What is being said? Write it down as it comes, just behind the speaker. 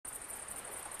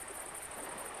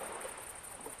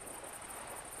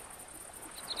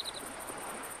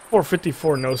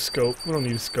454 no scope. We don't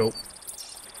need a scope.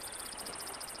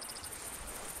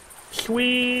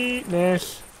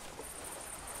 Sweetness.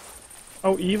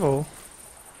 Oh, evil.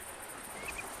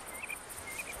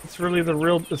 It's really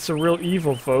it's the real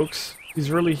evil, folks. He's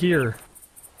really here.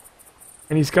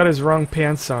 And he's got his wrong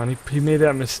pants on. He made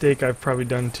that mistake I've probably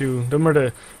done too. Them are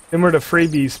the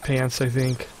freebies pants, I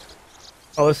think.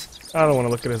 Oh, I don't want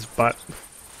to look at his butt.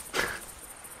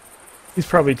 He's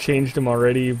probably changed them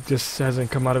already, just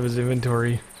hasn't come out of his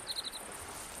inventory.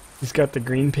 He's got the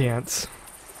green pants.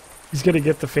 He's gonna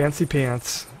get the fancy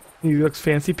pants. He looks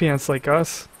fancy pants like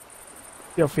us.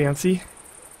 See how fancy?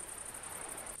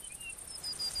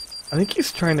 I think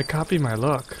he's trying to copy my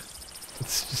look.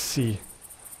 Let's just see.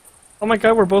 Oh my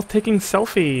god, we're both taking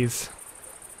selfies.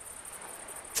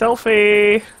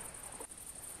 Selfie!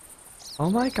 Oh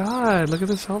my god, look at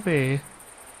the selfie.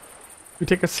 We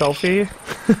take a selfie?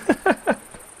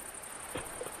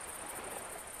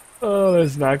 Oh,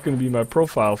 that's not going to be my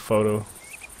profile photo.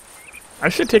 I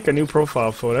should take a new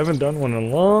profile photo. I haven't done one in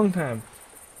a long time.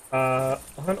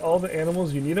 Hunt all the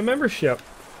animals, you need a membership.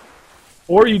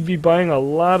 Or you'd be buying a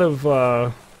lot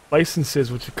of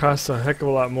licenses, which would cost a heck of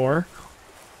a lot more.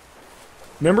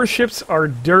 Memberships are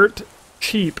dirt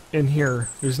cheap in here.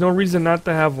 There's no reason not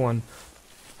to have one.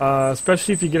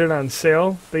 Especially if you get it on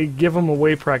sale. They give them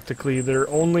away practically. They're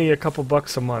only a couple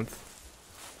bucks a month.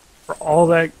 For all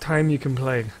that time you can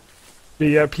play. But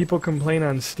yeah, people complain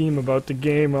on Steam about the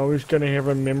game always gonna have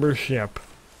a membership.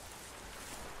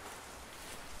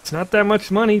 It's not that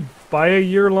much money. Buy a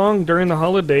year long during the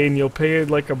holiday and you'll pay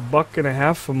like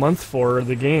 $1.50 a month for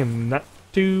the game. Not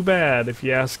too bad if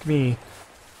you ask me.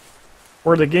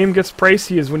 Where the game gets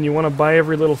pricey is when you want to buy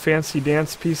every little fancy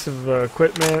dance piece of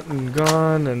equipment and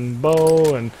gun and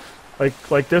bow and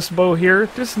like this bow here.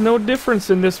 There's no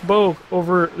difference in this bow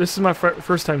over. This is my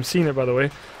first time seeing it, by the way.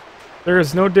 There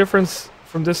is no difference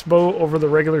from this bow over the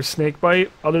regular Snakebite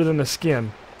other than the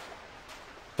skin.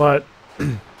 But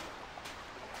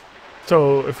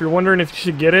so if you're wondering if you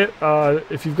should get it,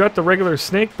 if you've got the regular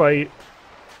Snakebite,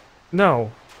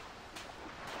 no.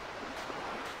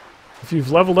 If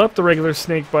you've leveled up the regular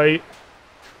Snakebite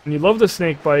and you love the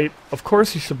Snakebite, of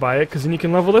course you should buy it, because then you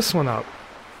can level this one up.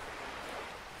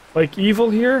 Like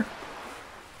Evil here,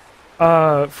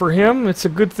 for him it's a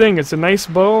good thing. It's a nice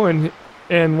bow,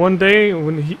 and one day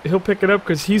when he'll pick it up,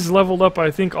 because he's leveled up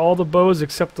I think all the bows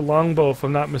except the longbow, if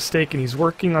I'm not mistaken. He's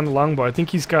working on the longbow. I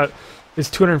think he's got his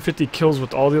 250 kills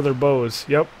with all the other bows.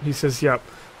 Yep, he says yep.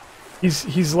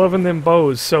 He's loving them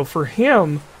bows. So for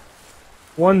him,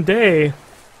 one day,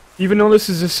 even though this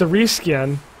is just a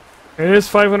reskin, and it is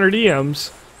 500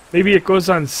 EMs, maybe it goes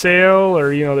on sale,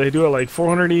 or you know, they do it like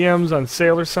 400 EMs on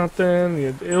sale or something.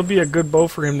 It'll be a good bow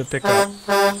for him to pick up,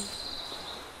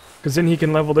 because then he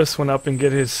can level this one up and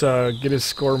get his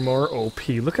score more OP.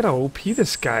 Look at how OP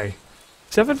this guy,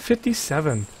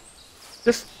 757.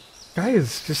 This guy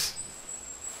is just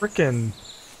freaking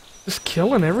just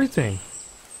killing everything,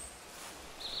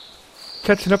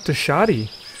 catching up to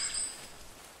Shoddy.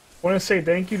 I want to say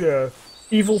thank you to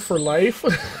Evil for Life.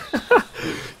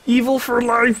 Evil for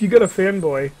Life, you got a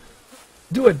fanboy.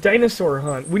 Do a dinosaur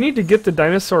hunt. We need to get the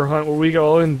dinosaur hunt where we go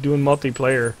all in doing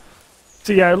multiplayer.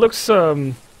 So yeah, it looks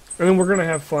and then we're gonna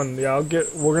have fun. Yeah,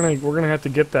 we're gonna have to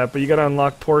get that, but you gotta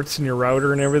unlock ports in your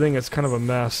router and everything. It's kind of a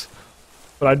mess.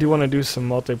 But I do want to do some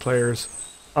multiplayers.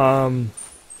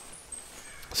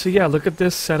 So yeah, look at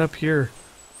this setup here.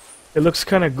 It looks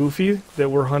kind of goofy that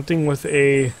we're hunting with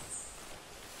a,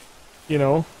 you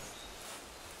know,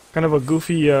 kind of a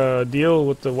goofy deal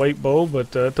with the white bow,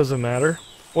 but it doesn't matter.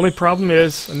 Only problem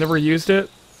is, I never used it.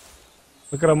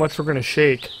 Look at how much we're going to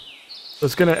shake. So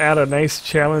it's going to add a nice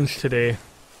challenge today.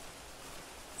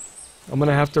 I'm going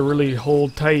to have to really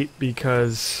hold tight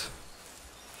because...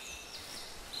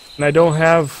 And I don't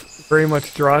have very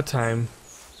much draw time.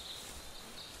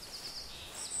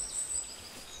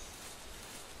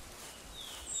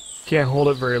 Can't hold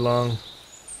it very long.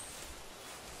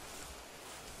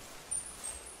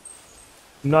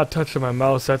 I'm not touching my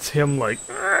mouse, that's him like...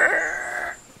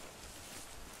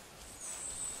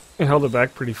 I held it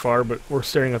back pretty far, but we're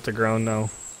staring at the ground now.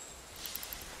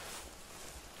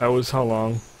 That was how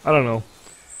long? I don't know.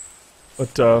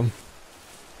 But,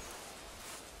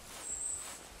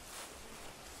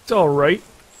 it's alright.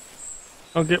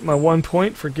 I'll get my 1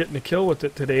 point for getting a kill with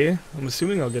it today. I'm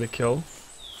assuming I'll get a kill.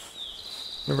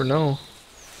 Never know.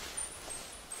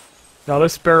 Now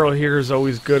this barrel here is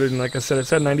always good, and like I said,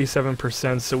 it's at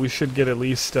 97%, so we should get at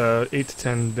least 8 to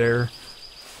 10 there.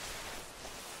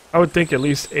 I would think at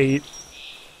least 8.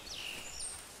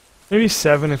 Maybe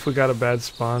 7 if we got a bad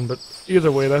spawn, but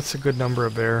either way, that's a good number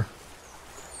of bear.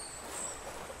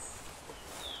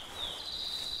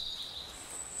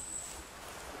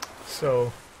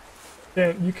 So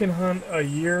then you can hunt a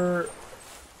year,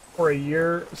 or a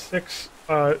year,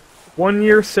 1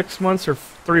 year, 6 months, or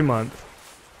 3 months.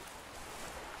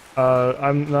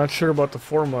 I'm not sure about the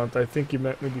 4 month. I think you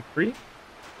meant maybe 3.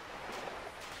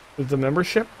 Is the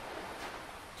membership?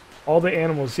 All the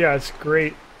animals, yeah, it's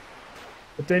great.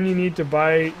 But then you need to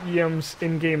buy EM's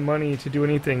in-game money to do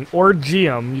anything. Or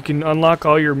GM, you can unlock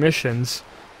all your missions.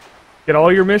 Get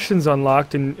all your missions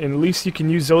unlocked, and at least you can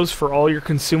use those for all your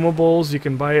consumables. You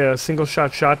can buy a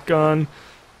single-shot shotgun.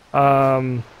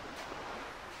 Pretty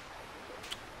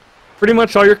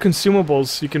much all your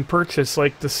consumables you can purchase,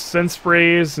 like the scent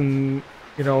sprays and,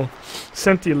 you know,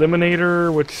 scent the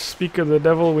eliminator, which, speak of the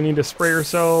devil, we need to spray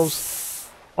ourselves.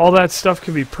 All that stuff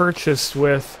can be purchased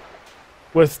with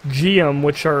GM,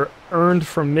 which are earned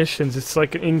from missions. It's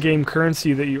like an in-game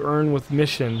currency that you earn with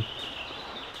mission.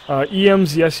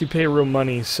 EMs, yes, you pay real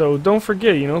money. So don't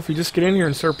forget, you know, if you just get in here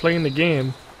and start playing the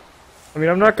game. I mean,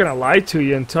 I'm not going to lie to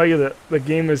you and tell you that the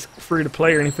game is free to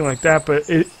play or anything like that, but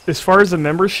as far as the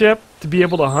membership, to be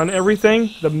able to hunt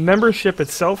everything, the membership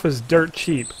itself is dirt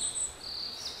cheap.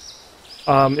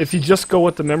 If you just go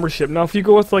with the membership. Now, if you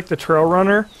go with, like, the Trail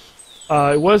Runner,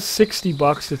 it was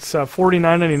 $60. It's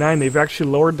 $49.99. They've actually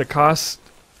lowered the cost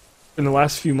in the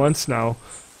last few months now.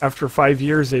 After 5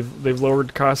 years, they've lowered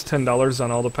the cost $10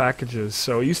 on all the packages.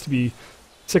 So it used to be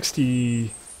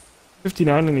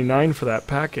 $59.99 for that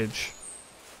package.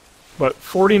 But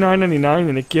 $49.99,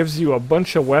 and it gives you a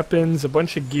bunch of weapons, a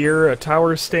bunch of gear, a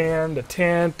tower stand, a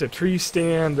tent, a tree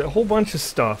stand, a whole bunch of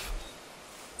stuff.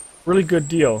 Really good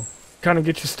deal. Kind of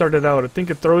get you started out. I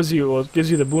think it throws you, well, it gives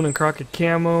you the Boone and Crockett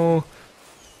camo.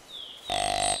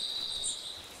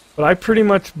 But I pretty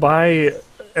much buy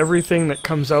everything that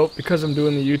comes out because I'm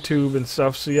doing the YouTube and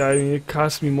stuff. So yeah, I mean, it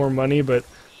costs me more money, but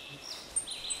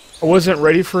I wasn't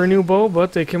ready for a new bow,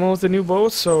 but they came out with a new bow,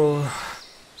 so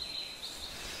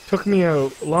took me a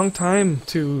long time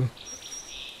to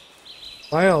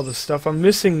buy all this stuff. I'm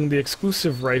missing the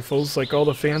exclusive rifles, like all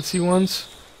the fancy ones.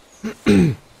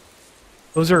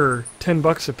 Those are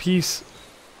 $10 a piece,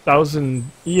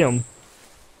 1,000 EM,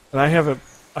 and I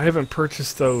haven't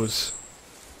purchased those.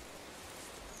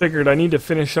 Figured I need to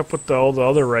finish up with all the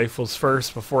other rifles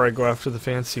first before I go after the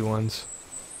fancy ones.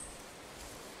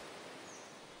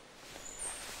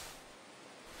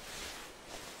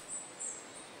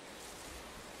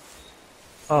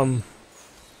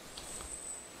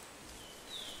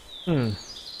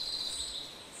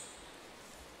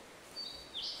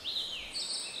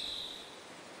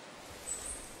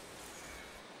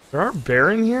 There are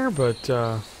bear in here, but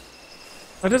that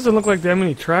doesn't look like that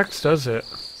many tracks, does it?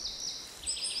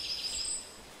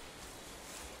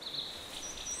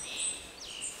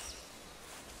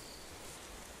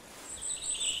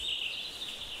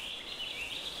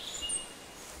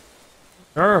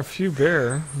 There are a few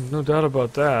bear, no doubt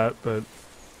about that, but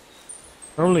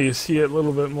normally you see it a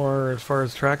little bit more as far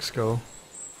as tracks go.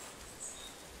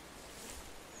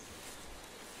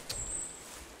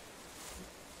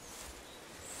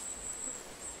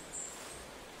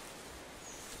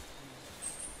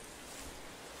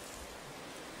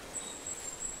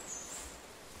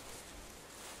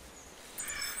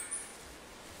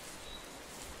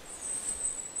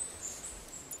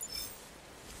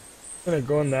 Gonna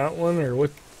go on that one, or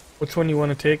which one you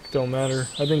want to take, don't matter.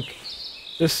 I think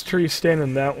this tree stand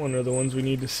and that one are the ones we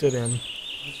need to sit in.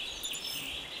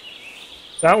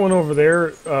 That one over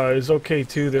there is okay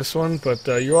too, this one, but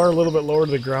you are a little bit lower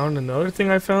to the ground. And the other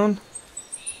thing I found,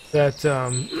 that,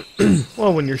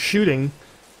 well, when you're shooting,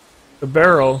 the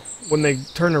barrel, when they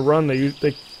turn to run, they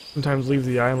sometimes leave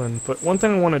the island. But one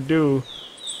thing I want to do,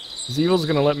 is Evil's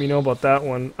gonna let me know about that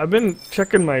one. I've been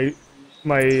checking my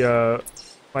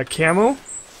camo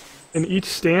in each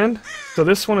stand. So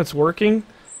this one, it's working.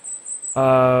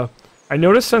 I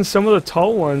noticed on some of the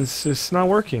tall ones it's not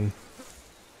working.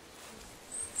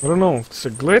 I don't know if it's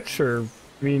a glitch, or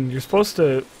I mean, you're supposed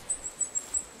to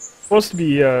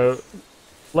be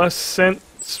less scent,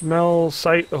 smell,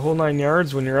 sight, the whole 9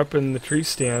 yards when you're up in the tree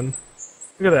stand.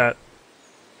 Look at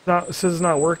that. It says it's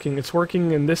not working. It's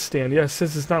working in this stand. Yeah, it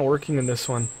says it's not working in this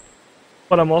one.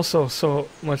 But I'm also so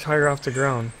much higher off the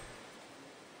ground.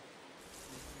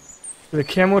 The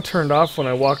camo turned off when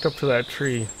I walked up to that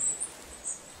tree.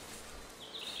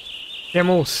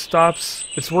 Camo stops.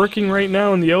 It's working right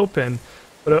now in the open,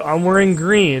 but I'm wearing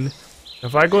green.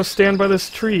 If I go stand by this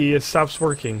tree, it stops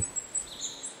working.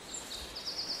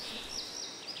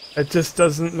 It just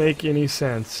doesn't make any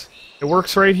sense. It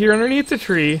works right here underneath the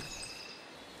tree.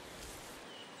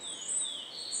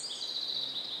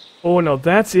 Oh no,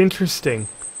 that's interesting.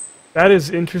 That is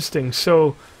interesting.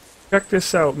 So, check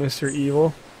this out, Mr.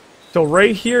 Evil. So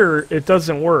right here, it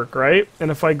doesn't work, right?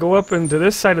 And if I go up into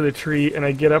this side of the tree and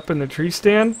I get up in the tree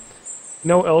stand,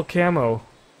 no L camo.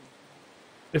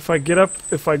 If I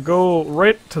go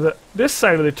right to this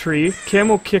side of the tree,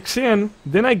 camo kicks in,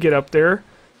 then I get up there,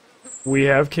 we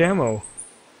have camo.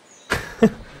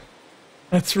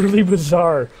 That's really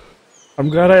bizarre. I'm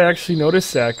glad I actually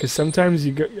noticed that, because sometimes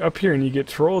you get up here and you get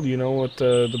trolled, you know, with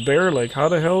the bear, like, how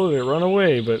the hell did it run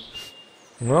away? But,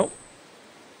 well,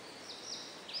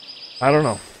 I don't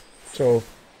know. So,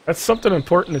 that's something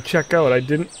important to check out. I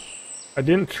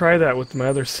didn't try that with my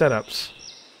other setups.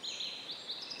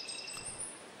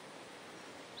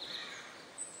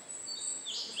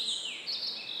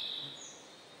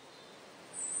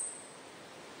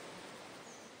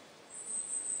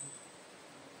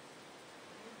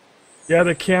 Yeah,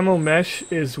 the camo mesh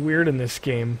is weird in this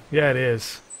game. Yeah, it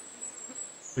is.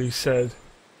 What he said.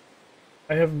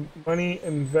 I have money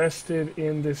invested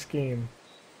in this game.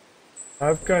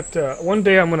 I've got, one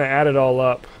day I'm going to add it all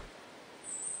up.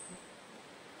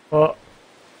 Well,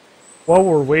 while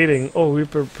we're waiting, oh, we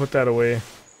better put that away.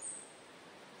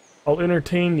 I'll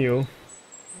entertain you.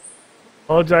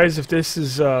 Apologize if this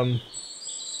is, so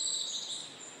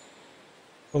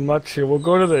much here. We'll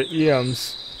go to the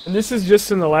EMs. And this is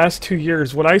just in the last 2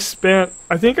 years. What I spent,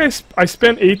 I think I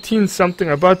spent 18 something.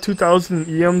 I bought 2,000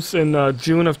 EMs in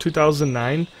June of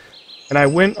 2009. And I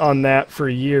went on that for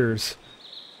years.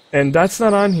 And that's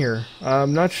not on here.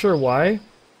 I'm not sure why.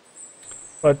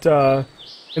 But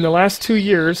in the last 2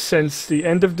 years, since the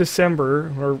end of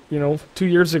December, or, you know, 2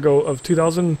 years ago of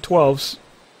 2012,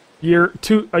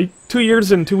 2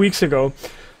 years and 2 weeks ago,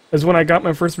 is when I got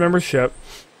my first membership.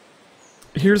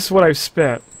 Here's what I've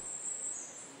spent.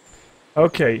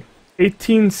 Okay,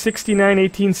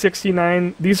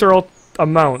 1869, these are all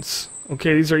amounts.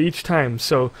 Okay, these are each time.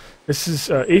 So this is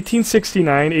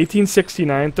 1869,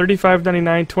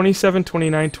 35.99,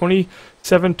 27.29,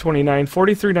 27.29,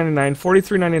 43.99,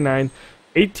 43.99,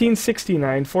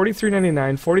 1869,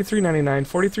 43.99, 43.99,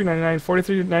 43.99, 43.99,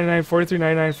 43.99,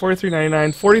 43.99,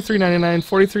 43.99,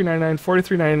 43.99,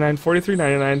 43.99,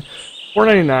 43.99,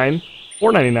 4.99,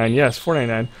 4.99, yes,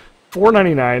 4.99,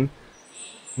 4.99.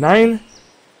 $9.69,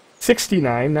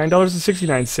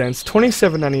 $9.69,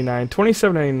 $27.99,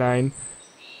 $27.99,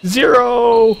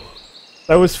 0.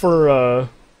 That was for a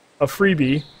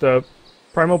freebie, the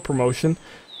Primal promotion.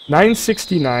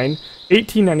 $9.69,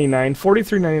 $18.99,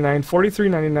 $43.99,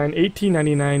 $43.99,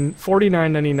 $18.99,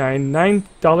 $49.99, $9.69,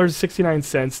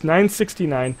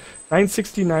 $9.69,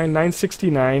 $9.69,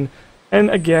 $9.69, and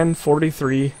again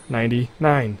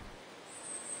 $43.99.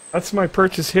 That's my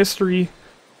purchase history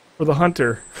for the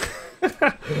Hunter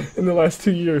in the last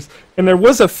 2 years. And there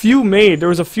was a few made. There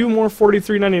was a few more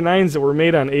 43.99s that were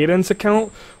made on Aiden's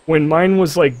account when mine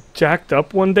was like jacked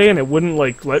up one day and it wouldn't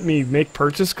like let me make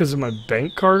purchase because of my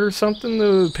bank card or something.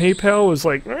 The PayPal was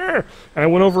like, "Arr!" And I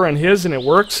went over on his and it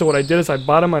worked. So what I did is I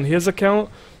bought them on his account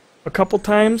a couple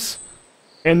times,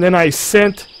 and then I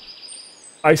sent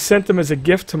them as a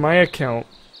gift to my account,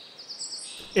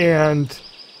 and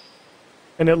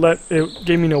it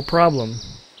gave me no problem.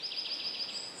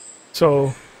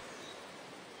 So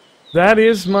that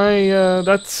is my,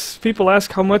 that's, people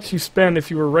ask how much you spend. If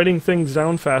you were writing things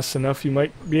down fast enough, you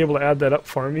might be able to add that up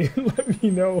for me and let me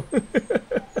know.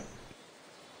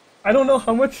 I don't know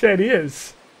how much that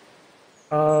is.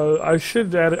 I should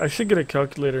get a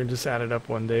calculator and just add it up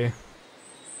one day.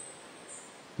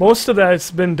 Most of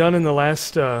that's been done in the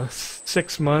last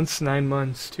 6 months, 9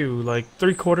 months too. Like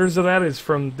 3/4 of that is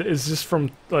just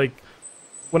from like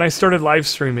when I started live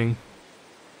streaming.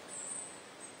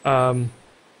 And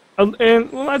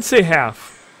well, I'd say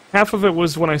half. Half of it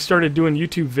was when I started doing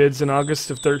YouTube vids in August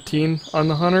of 13 on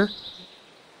the Hunter.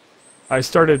 I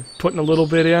started putting a little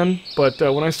bit in, but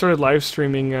when I started live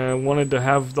streaming, I wanted to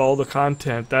have all the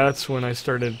content. That's when I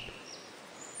started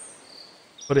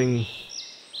putting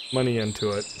money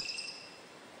into it.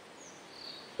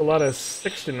 A lot of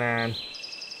 $69.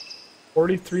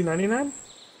 $43.99?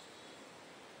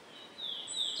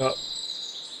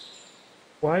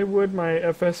 Why would my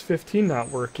FS15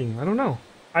 not working? I don't know.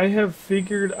 I have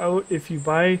figured out if you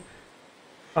buy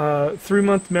a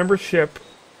 3-month membership,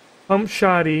 pump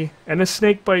shoddy, and a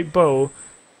snakebite bow,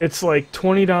 it's like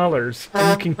 $20, and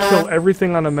you can kill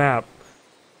everything on the map.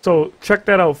 So check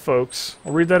that out, folks.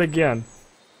 I'll read that again.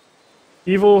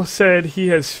 Evil said he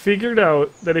has figured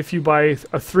out that if you buy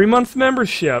a 3-month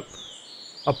membership,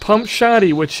 a pump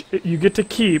shoddy, which you get to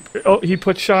keep. Oh, he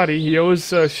put shoddy. He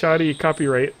owes shoddy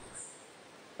copyright.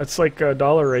 That's like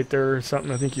 $1 right there or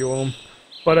something. I think you owe him.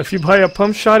 But if you buy a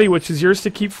pump shoddy, which is yours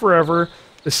to keep forever,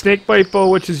 the snakebite bow,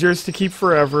 which is yours to keep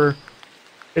forever,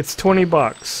 it's 20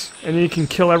 bucks, and you can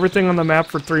kill everything on the map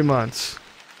for 3 months.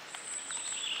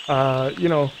 You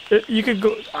know, you could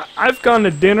go. I've gone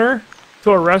to dinner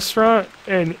to a restaurant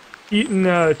and eaten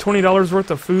 $20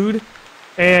 worth of food,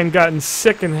 and gotten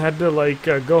sick and had to like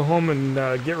go home and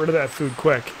get rid of that food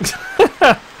quick.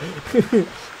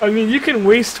 I mean, you can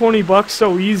waste 20 bucks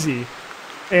so easy,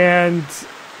 and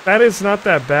that is not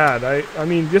that bad. I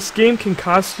mean, this game can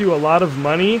cost you a lot of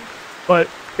money, but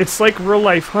it's like real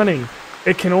life hunting.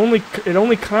 It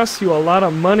only costs you a lot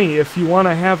of money if you want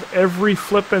to have every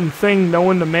flippin' thing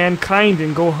known to mankind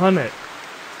and go hunt it.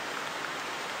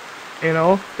 You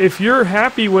know, if you're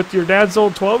happy with your dad's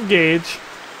old 12 gauge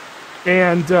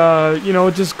and you know,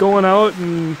 just going out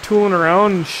and tooling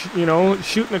around and you know,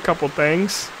 shooting a couple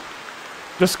things,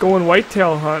 just going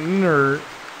whitetail hunting or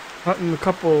hunting a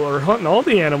couple or hunting all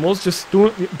the animals, just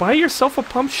buy yourself a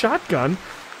pump shotgun.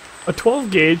 A 12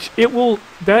 gauge,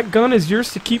 that gun is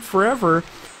yours to keep forever.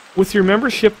 With your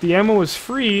membership, the ammo is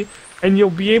free, and you'll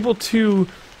be able to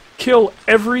kill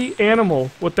every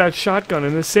animal with that shotgun.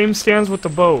 And the same stands with the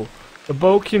bow. The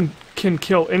bow can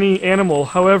kill any animal.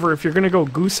 However, if you're going to go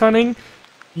goose hunting,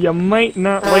 you might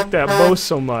not like that bow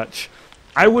so much.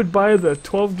 I would buy the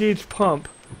 12 gauge pump.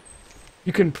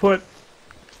 You can put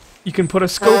a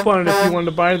scope on it if you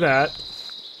wanted to buy that.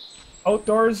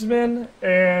 Outdoorsman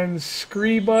and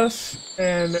Screebus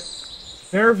and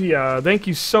Nervia, thank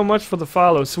you so much for the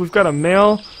follow. So we've got a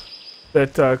male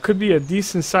that could be a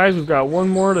decent size. We've got one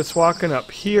more that's walking up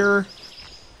here.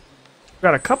 We've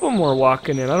got a couple more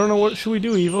walking in. I don't know, what should we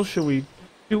do, Evil? Should we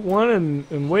shoot one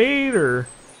and wait, or...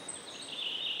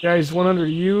 Yeah, he's one under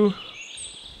you.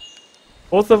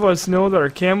 Both of us know that our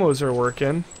camos are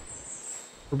working.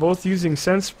 We're both using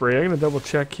scent spray. I'm going to double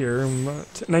check here.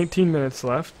 19 minutes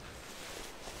left.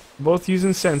 Both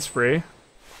using scent spray.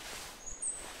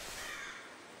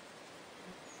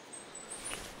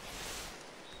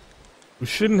 We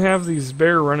shouldn't have these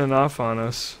bear running off on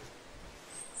us.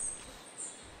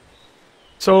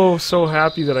 So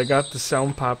happy that I got the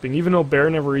sound popping. Even though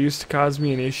bear never used to cause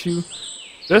me an issue.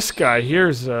 This guy here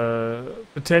is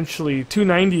potentially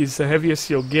 290 is the heaviest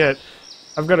you'll get.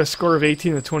 I've got a score of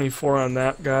 18 to 24 on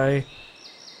that guy.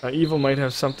 Evil might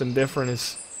have something different.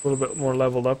 It's a little bit more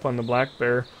leveled up on the black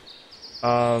bear.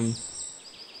 I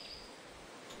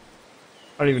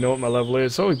don't even know what my level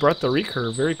is. Oh, he brought the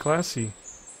recurve. Very classy.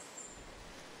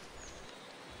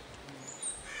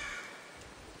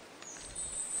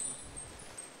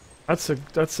 That's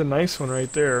a nice one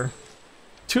right there.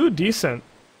 Two decent.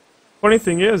 Funny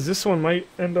thing is, this one might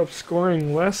end up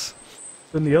scoring less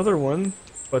than the other one,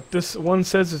 but this one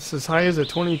says it's as high as a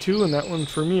 22, and that one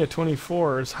for me a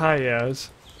 24 as high as.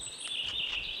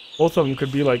 Both of them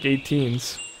could be like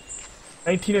 18s.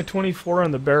 19 to 24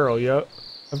 on the barrel, yep.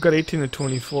 I've got 18 to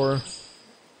 24.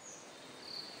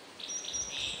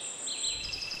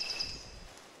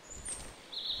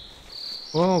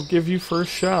 Well, I'll give you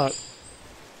first shot.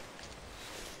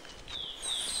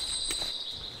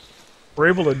 We're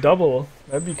able to double.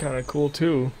 That'd be kind of cool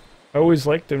too. I always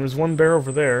liked them. There's one bear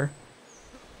over there.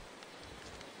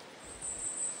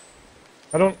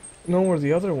 I don't know where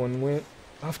the other one went.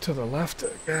 Off to the left, I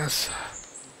guess.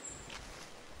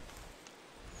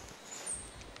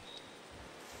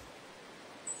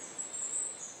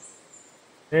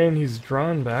 And he's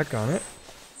drawn back on it.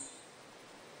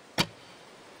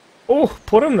 Oh,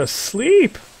 put him to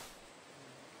sleep!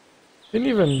 Didn't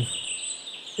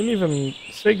even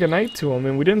say goodnight to him,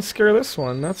 and we didn't scare this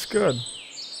one. That's good.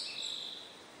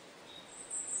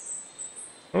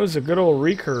 That was a good old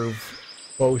recurve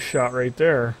bow shot right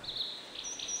there.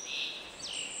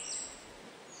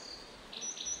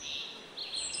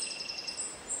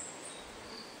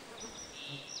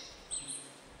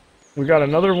 We got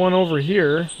another one over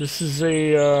here. This is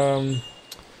a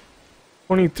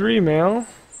 23 male.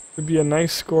 Could be a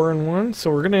nice scoring one.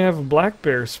 So we're gonna have a black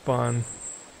bear spawn.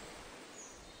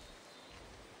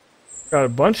 Got a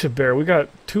bunch of bear. We got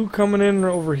two coming in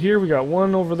over here. We got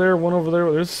one over there, one over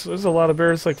there. There's a lot of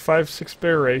bears, like 5, 6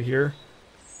 bear right here.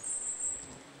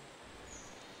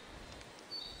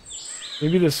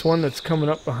 Maybe this one that's coming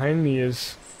up behind me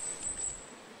is...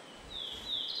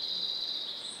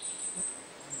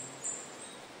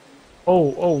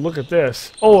 Oh, look at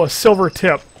this. Oh, a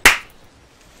silvertip.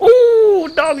 Oh,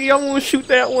 doggy, I'm gonna shoot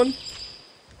that one.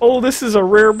 Oh, this is a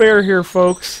rare bear here,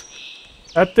 folks.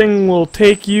 That thing will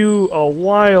take you a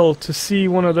while to see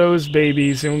one of those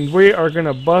babies, and we are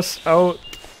gonna bust out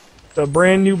the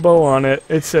brand new bow on it.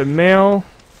 It's a male.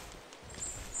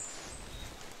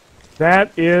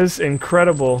 That is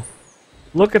incredible.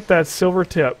 Look at that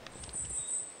silvertip.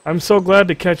 I'm so glad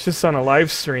to catch this on a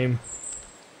live stream.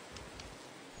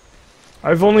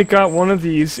 I've only got one of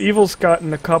these. Evil's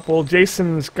gotten a couple.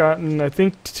 Jason's gotten, I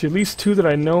think, at least 2 that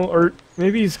I know, or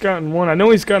maybe he's gotten 1. I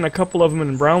know he's gotten a couple of them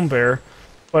in Brown Bear.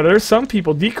 But there's some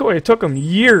people, Decoy, it took him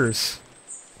years.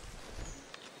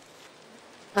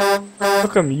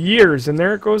 Took him years, and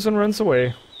there it goes and runs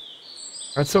away.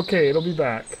 That's okay, it'll be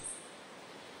back.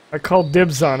 I called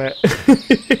dibs on it.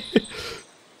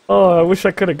 Oh, I wish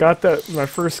I could have got that my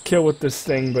first kill with this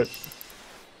thing, but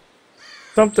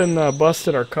something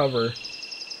busted our cover.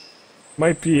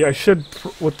 Might be, I should,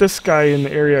 with this guy in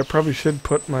the area, I probably should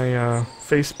put my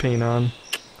face paint on.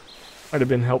 Might have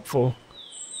been helpful.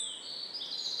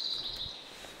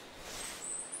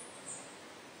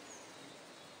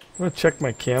 I'm gonna check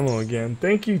my camo again.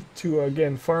 Thank you to,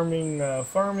 again, Farming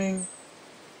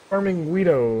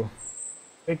Guido.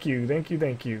 Thank you, thank you,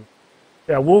 thank you.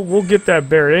 Yeah, we'll get that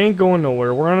bear. It ain't going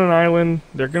nowhere. We're on an island.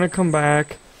 They're gonna come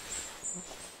back.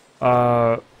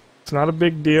 It's not a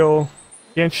big deal.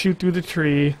 Can't shoot through the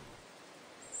tree.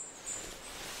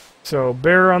 So,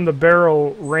 bear on the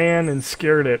barrel ran and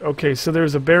scared it. Okay, so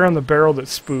there's a bear on the barrel that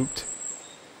spooked.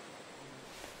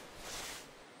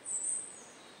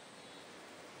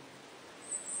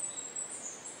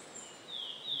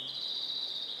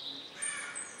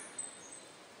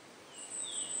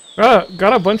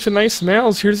 Got a bunch of nice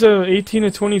males. Here's a 18 to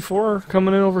 24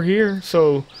 coming in over here.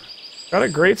 So, got a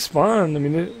great spawn. I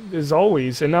mean, as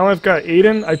always. And now I've got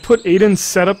Aiden. I put Aiden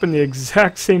set up in the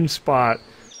exact same spot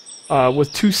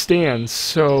with 2 stands.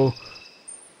 So,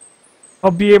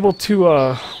 I'll be able to,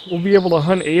 we'll be able to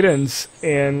hunt Aiden's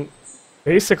and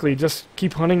basically just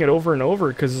keep hunting it over and over.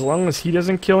 Because as long as he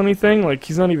doesn't kill anything, like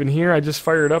he's not even here, I just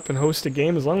fire it up and host a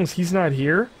game. As long as he's not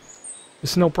here,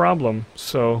 it's no problem.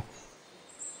 So...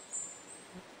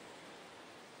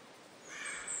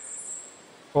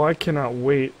 oh, I cannot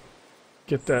wait to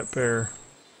get that bear.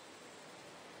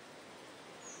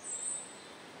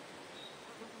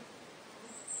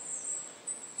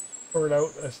 Sort out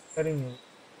a setting.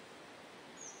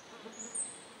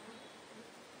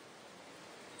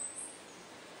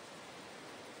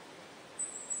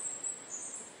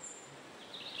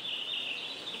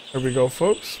 There we go,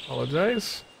 folks.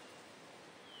 Apologize.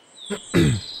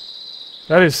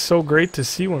 That is so great to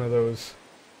see one of those.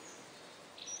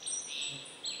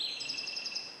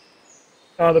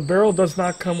 The barrel does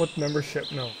not come with membership,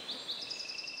 no.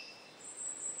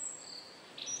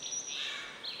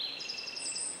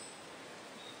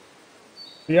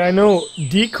 Yeah, I know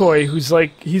Decoy, who's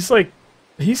like, he's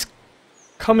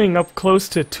coming up close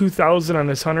to 2,000 on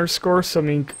his hunter score, so I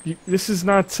mean, this is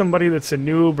not somebody that's a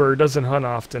noob or doesn't hunt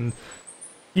often.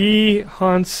 He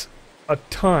hunts a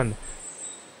ton.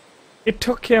 It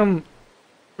took him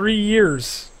 3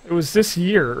 years. It was this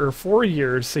year, or 4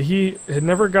 years, so he had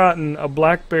never gotten a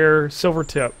black bear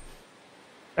silvertip.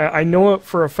 I know it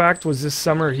for a fact was this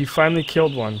summer he finally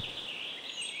killed one.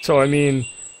 So, I mean,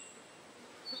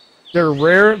 they're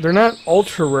rare. They're not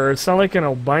ultra rare. It's not like an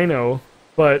albino,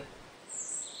 but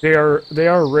they are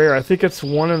rare. I think it's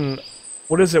 1 in,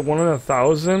 what is it, 1 in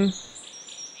 1,000?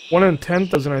 1 in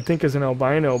 10,000, I think, is an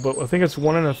albino, but I think it's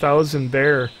 1 in 1,000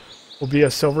 bear will be a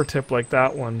silvertip like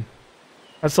that one.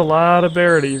 That's a lot of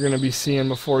bear that you're going to be seeing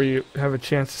before you have a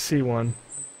chance to see one.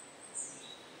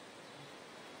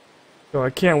 So I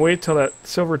can't wait till that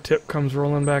silvertip comes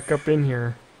rolling back up in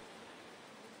here.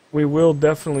 We will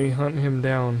definitely hunt him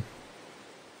down.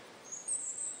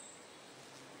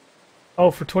 Oh,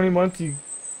 for 20 months you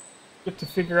get to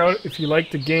figure out if you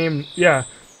like the game. Yeah,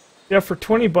 for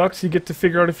 20 bucks you get to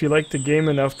figure out if you like the game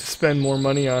enough to spend more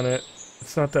money on it.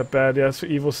 It's not that bad. Yeah, that's what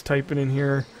Evil's typing in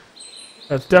here.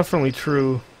 That's definitely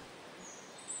true.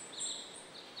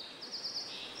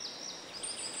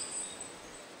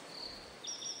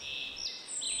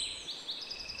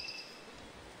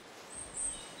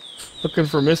 Looking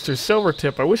for Mr.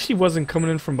 Silvertip. I wish he wasn't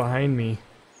coming in from behind me.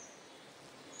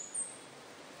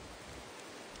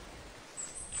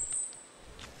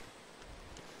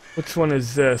 Which one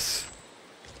is this?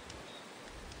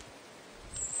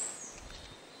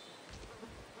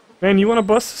 Man, you want to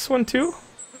bust this one too?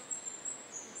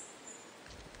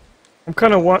 I'm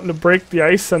kind of wanting to break the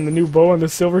ice on the new bow on the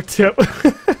Silvertip.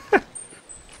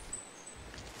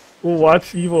 We'll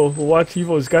watch Evil. We'll watch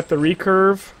Evil. He's got the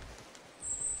recurve.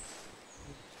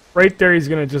 Right there, he's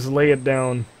going to just lay it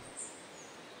down.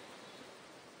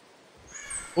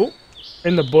 Oh,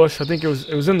 in the bush. I think it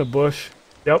was in the bush.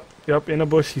 Yep, in a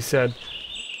bush, he said.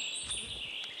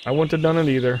 I wouldn't have done it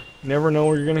either. Never know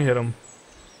where you're going to hit him.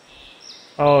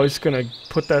 Oh, he's going to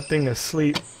put that thing to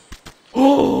sleep.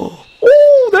 Oh!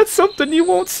 That's something you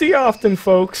won't see often,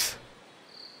 folks.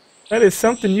 That is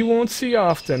something you won't see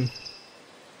often.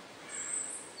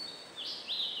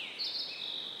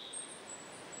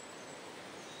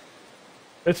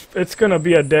 It's gonna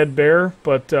be a dead bear,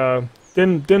 but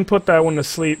didn't put that one to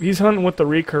sleep. He's hunting with the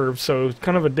recurve, so it's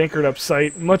kind of a dinkered up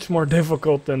sight. Much more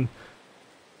difficult than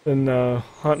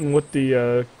hunting with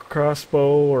the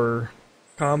crossbow or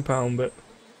compound, but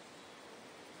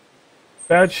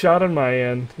bad shot on my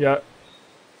end. Yeah,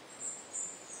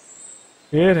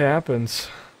 it happens.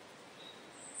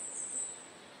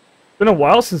 Been a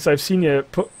while since I've seen you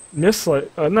miss,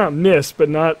 like not miss, but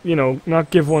not, you know,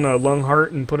 not give one a lung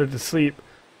heart and put it to sleep.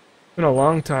 Been a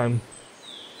long time.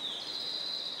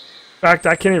 In fact,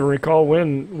 I can't even recall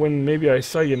when maybe I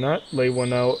saw you not lay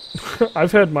one out.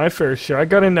 I've had my fair share. I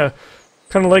got into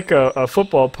kind of like a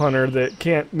football punter that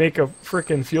can't make a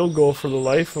frickin' field goal for the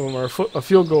life of him, or a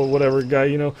field goal, whatever guy,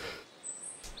 you know.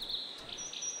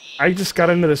 I just got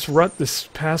into this rut this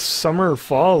past summer or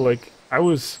fall. Like,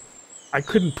 I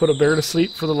couldn't put a bear to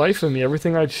sleep for the life of me.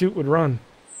 Everything I'd shoot would run.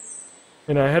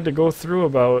 And I had to go through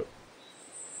about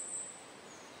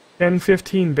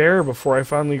 10-15 bear before I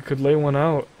finally could lay one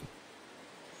out.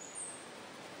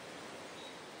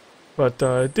 But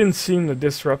it didn't seem to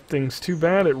disrupt things too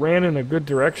bad. It ran in a good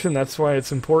direction. That's why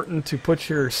it's important to put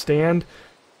your stand,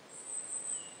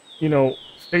 you know,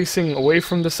 facing away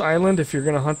from this island if you're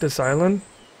going to hunt this island.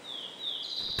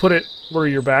 Put it where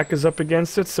your back is up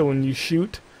against it, so when you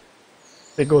shoot,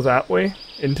 they go that way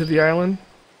into the island.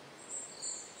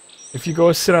 If you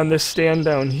go sit on this stand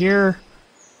down here,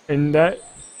 and that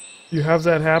you have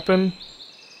that happen,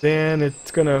 then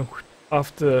it's gonna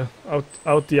out the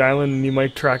island, and you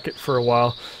might track it for a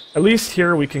while. At least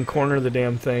here we can corner the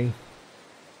damn thing.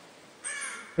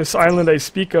 This island I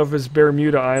speak of is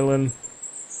Bermuda Island.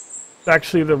 It's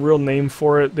actually the real name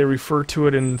for it. They refer to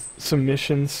it in some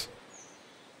missions.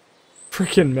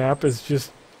 Freaking map is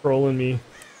just trolling me.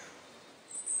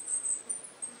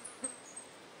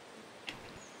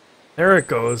 There it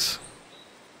goes.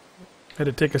 Had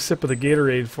to take a sip of the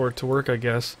Gatorade for it to work, I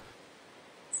guess.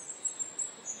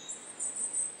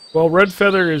 Well, Red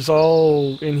Feather is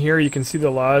all in here. You can see the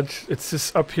lodge. It's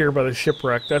just up here by the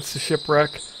shipwreck. That's the shipwreck.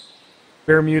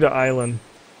 Bermuda Island.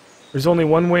 There's only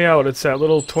one way out. It's that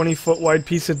little 20-foot wide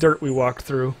piece of dirt we walked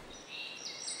through.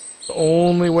 The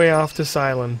only way off this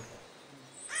island.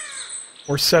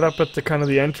 We're set up at the kind of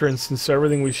the entrance, and so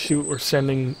everything we shoot, we're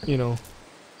sending, you know.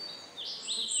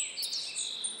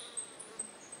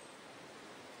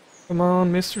 Come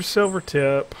on, Mr.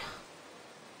 Silvertip.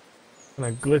 And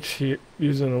a glitch here,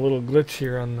 using a little glitch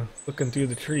here on the looking through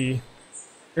the tree.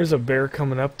 There's a bear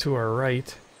coming up to our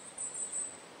right.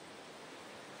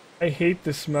 I hate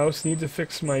this mouse. Need to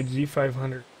fix my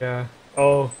G500. Yeah.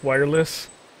 Oh, wireless.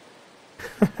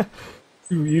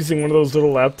 You're using one of those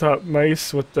little laptop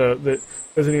mice with that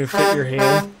doesn't even fit your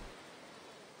hand.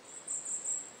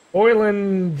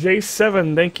 Oilin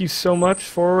J7, thank you so much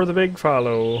for the big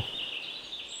follow.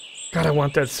 God, I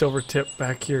want that Silvertip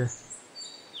back here.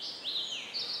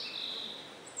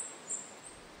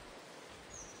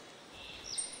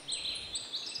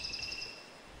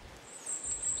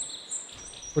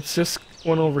 What's this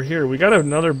one over here? We got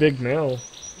another big male.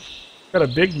 Got a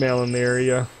big male in the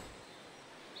area.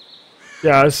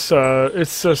 Yeah, it's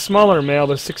a smaller male,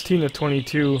 the 16 to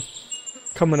 22,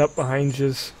 coming up behind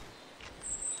yous.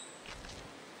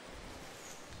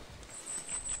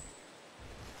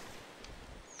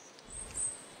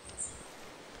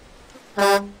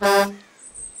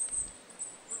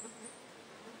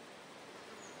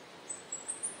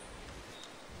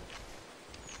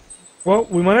 Well,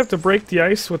 we might have to break the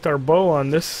ice with our bow on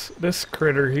this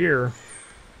critter here.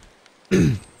 At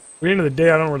the end of the day,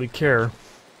 I don't really care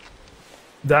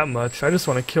that much. I just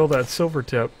want to kill that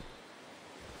Silvertip.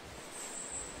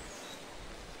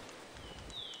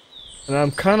 And I'm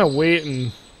kind of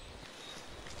waiting.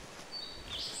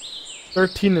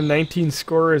 13 to 19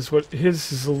 score is what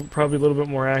his is, probably a little bit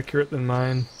more accurate than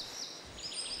mine.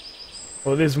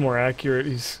 Well, it is more accurate.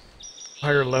 He's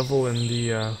higher level in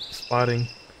the spotting.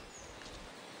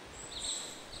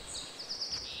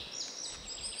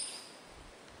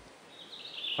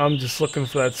 I'm just looking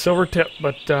for that Silvertip,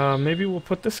 but maybe we'll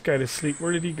put this guy to sleep.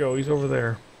 Where did he go? He's over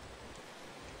there.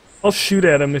 I'll shoot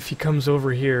at him if he comes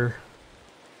over here.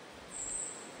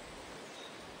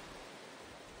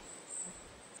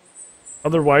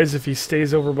 Otherwise, if he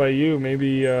stays over by you,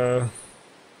 maybe have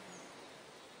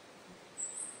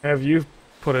you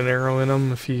put an arrow in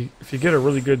him if you get a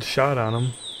really good shot on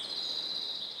him.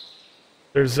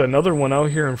 There's another one out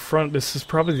here in front. This is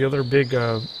probably the other big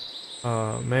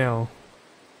male.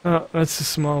 That's a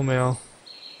small male.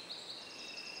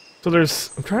 So there's,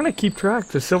 I'm trying to keep track.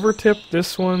 The Silvertip,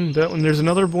 this one, that one. There's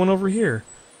another one over here.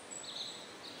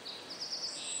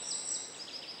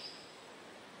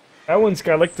 That one's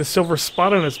got like the silver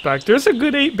spot on its back. There's a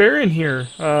good 8 bear in here,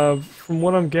 from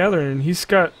what I'm gathering. He's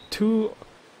got 2...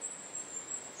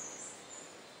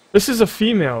 This is a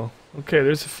female. Okay,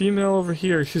 there's a female over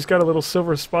here. She's got a little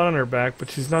silver spot on her back, but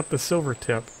she's not the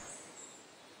Silvertip.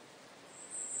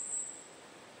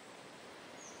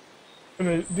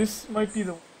 This might be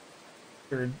the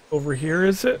one over here,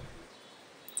 is it?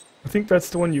 I think that's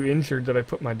the one you injured that I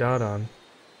put my dot on.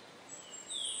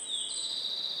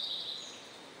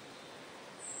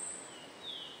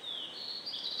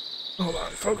 Hold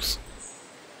on, folks.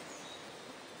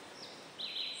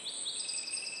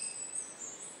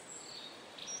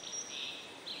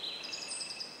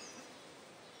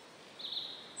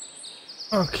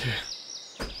 Okay.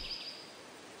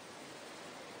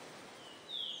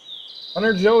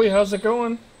 Hunter Joey, how's it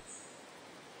going?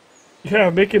 Yeah,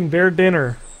 making bear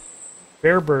dinner.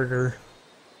 Bear burger.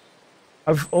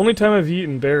 Only time I've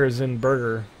eaten bear is in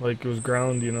burger. Like it was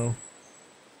ground, you know.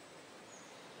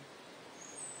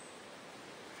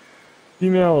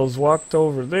 Females walked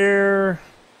over there.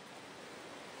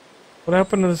 What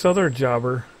happened to this other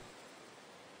jobber?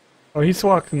 Oh, he's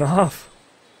walking off.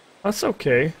 That's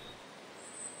okay.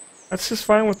 That's just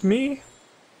fine with me.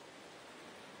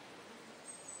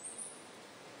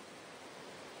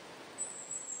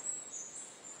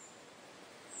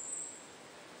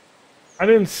 I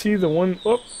didn't see the one.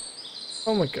 Oh,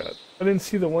 oh my god! I didn't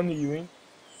see the one that you inked.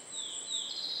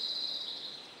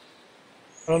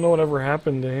 I don't know whatever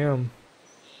happened to him.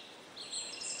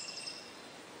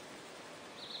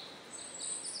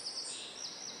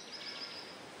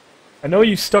 I know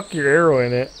you stuck your arrow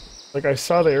in it. Like I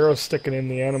saw the arrow sticking in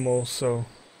the animal, so.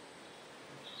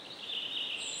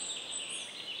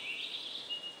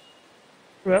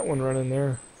 Look at that one running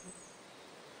there.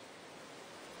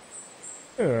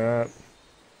 Look at that.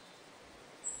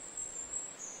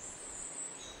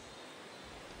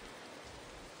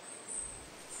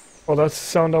 Oh, that's the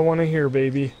sound I want to hear,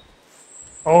 baby.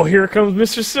 Oh, here comes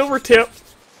Mr. Silvertip.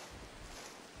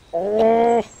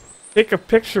 Oh, take a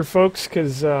picture, folks,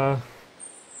 because I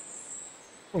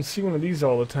don't see one of these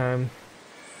all the time.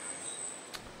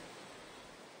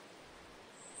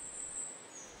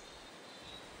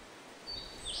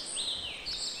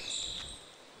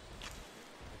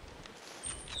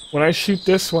 When I shoot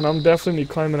this one, I'm definitely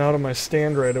climbing out of my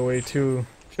stand right away, too.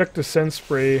 Check the scent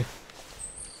spray.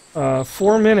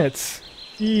 4 minutes.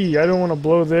 Eee, I don't want to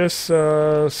blow this.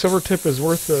 Silvertip is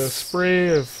worth a spray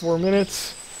of 4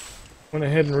 minutes. Went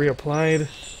ahead and reapplied.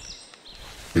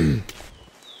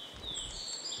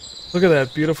 Look at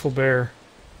that beautiful bear.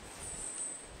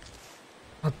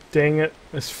 Oh, dang it.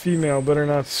 This female better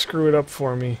not screw it up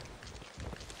for me.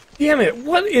 Damn it,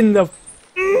 what in the...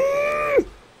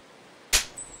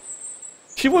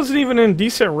 She wasn't even in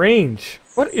decent range.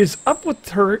 What is up with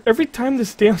her? Every time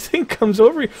this damn thing comes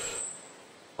over...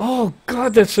 Oh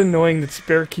god, that's annoying that this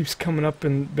bear keeps coming up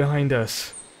and behind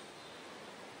us.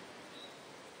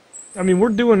 I mean, we're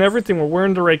doing everything. We're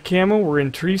wearing the right camo. We're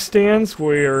in tree stands.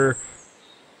 We're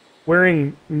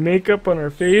wearing makeup on our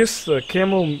face. The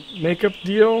camo makeup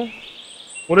deal.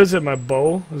 What is it, my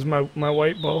bow? Is my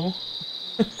white bow?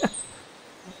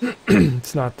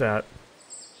 It's not that.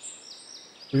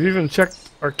 We've even checked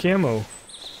our camo.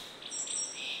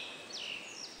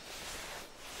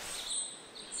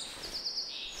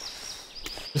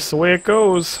 Just the way it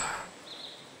goes.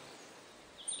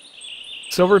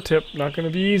 Silvertip, not gonna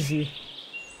be easy.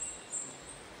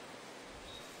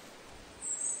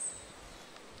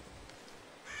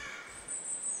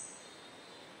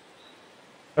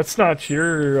 That's not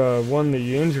your one that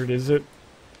you injured, is it?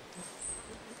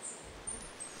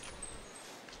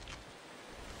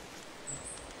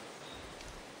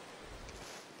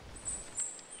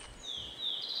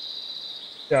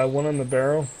 Yeah, one on the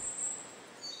barrel.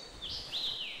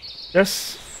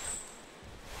 Yes.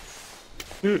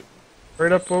 Dude,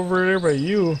 right up over there by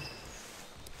you.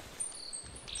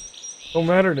 Don't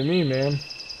matter to me, man.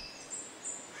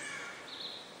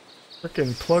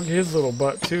 Frickin' plug his little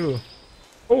butt, too.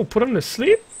 Oh, put him to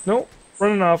sleep? Nope.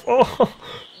 Running off. Oh,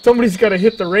 somebody's gotta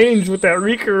hit the range with that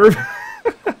recurve.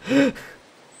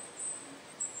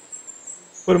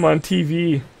 Put him on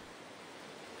TV.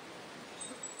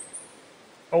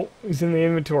 Oh, he's in the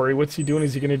inventory. What's he doing?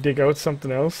 Is he gonna dig out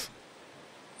something else?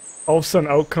 All of a sudden,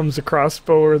 out comes the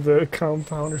crossbow or the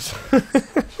compound or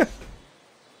something.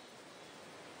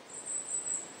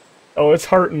 Oh, it's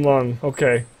heart and lung.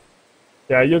 Okay.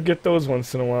 Yeah, you'll get those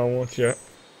once in a while, won't you?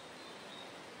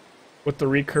 With the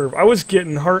recurve. I was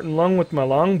getting heart and lung with my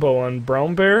longbow on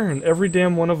brown bear, and every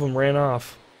damn one of them ran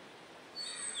off.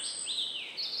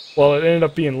 Well, it ended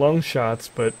up being lung shots,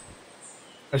 but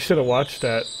I should have watched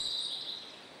that.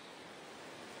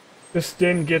 Just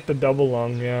didn't get the double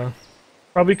lung, yeah.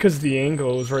 Probably because the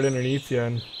angle was right underneath you.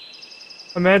 And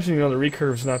imagine, you know, the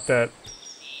recurve's not that...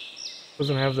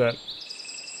 doesn't have that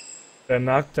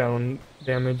knockdown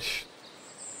damage.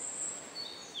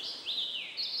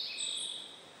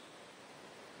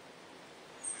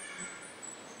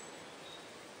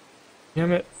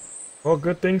 Damn it. Well,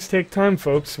 good things take time,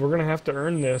 folks. We're gonna have to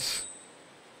earn this.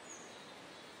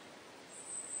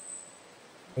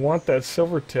 I want that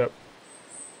Silvertip.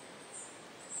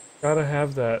 Gotta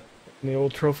have that in the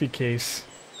old trophy case.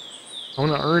 I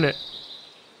wanna earn it.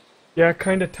 Yeah,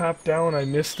 kinda top down. I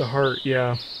missed the heart.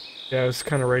 Yeah. Yeah, it was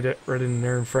kinda right in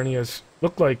there in front of you. It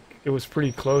looked like it was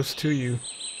pretty close to you.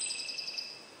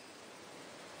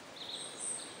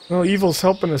 Well, Evil's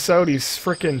helping us out. He's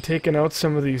frickin' taking out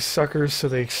some of these suckers so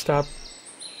they stop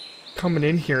coming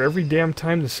in here every damn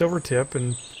time the Silvertip,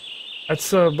 and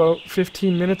that's about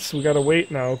 15 minutes we gotta wait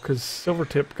now because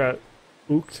Silvertip got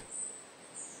spooked.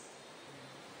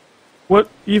 What,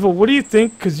 Evil, what do you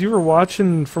think, because you were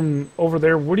watching from over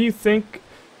there, what do you think,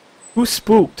 who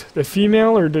spooked, the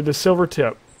female or did the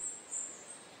Silvertip?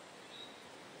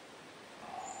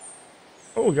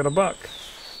 Oh, we got a buck.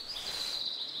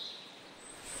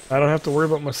 I don't have to worry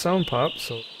about my sound pop,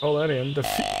 so call that in.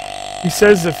 He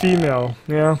says the female,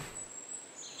 yeah.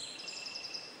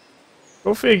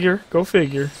 Go figure, go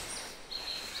figure.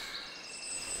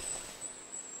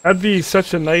 That'd be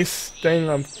such a nice thing.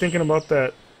 I'm thinking about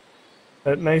that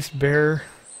nice bear.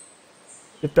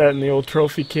 Get that in the old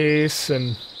trophy case.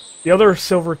 And the other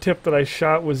Silvertip that I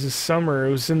shot was this summer.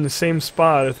 It was in the same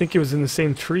spot. I think it was in the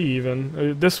same tree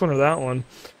even. This one or that one.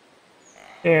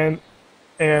 And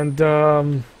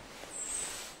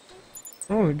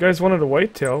oh, you guys wanted a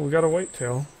whitetail. We got a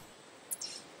whitetail.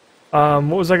 What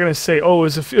was I gonna say? Oh,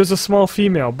 it was a small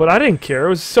female, but I didn't care. It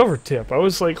was a Silvertip. I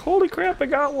was like, holy crap, I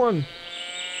got one.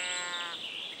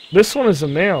 This one is a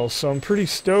male, so I'm pretty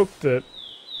stoked that...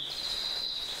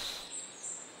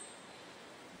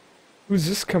 Who's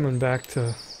this coming back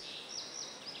to?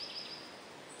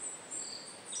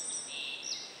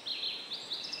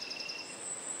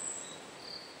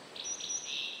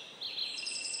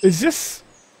 Is this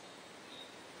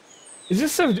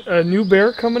a new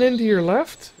bear coming into your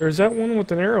left? Or is that one with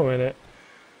an arrow in it?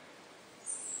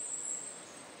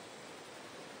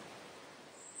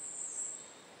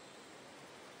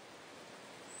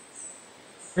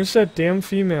 There's that damn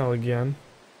female again.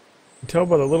 You can tell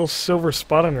by the little silver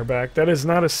spot on her back. That is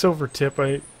not a Silvertip.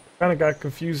 I kind of got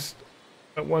confused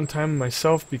at one time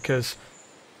myself because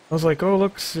I was like, oh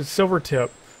look, it's Silvertip.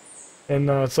 And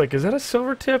it's like, is that a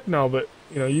Silvertip? No, but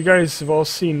you know, you guys have all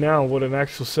seen now what an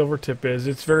actual Silvertip is.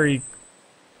 It's very,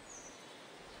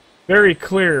 very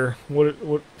clear what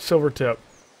Silvertip.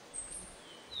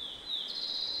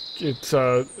 It's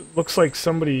looks like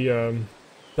somebody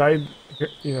died.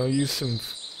 You know, used some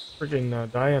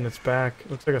freaking dye on its back.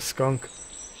 It looks like a skunk.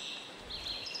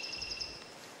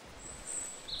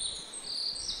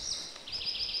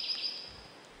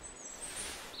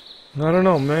 I don't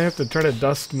know. May have to try to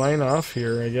dust mine off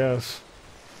here, I guess.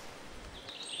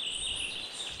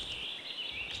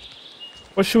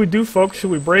 What should we do, folks? Should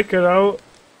we break it out?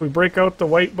 Should we break out the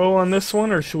white bow on this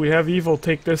one, or should we have Evil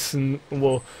take this and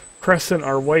we'll crescent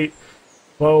our white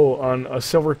bow on a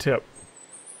Silvertip?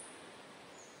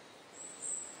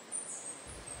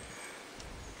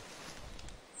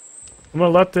 I'm gonna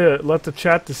let the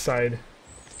chat decide.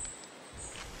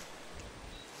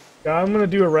 Yeah, I'm gonna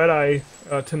do a red eye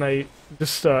tonight,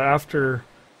 just after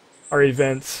our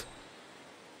events.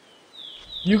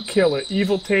 You kill it,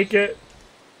 Evil take it.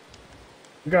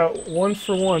 We got 1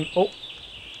 for 1. Oh,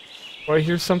 I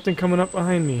hear something coming up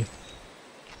behind me.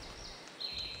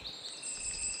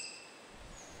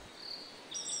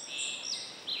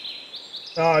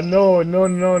 Ah, no, no,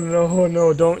 no, no,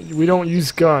 no! We don't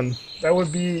use gun. That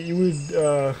would be, you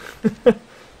would,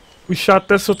 we shot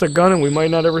this with a gun and we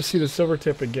might not ever see the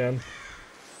Silvertip again.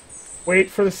 Wait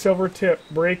for the Silvertip.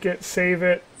 Break it, save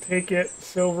it, take it,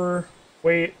 silver,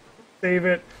 wait, save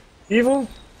it. Evil,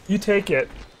 you take it.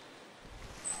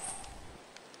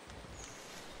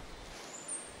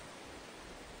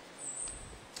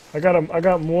 I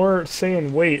got more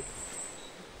saying wait.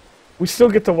 We still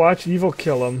get to watch Evil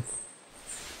kill him.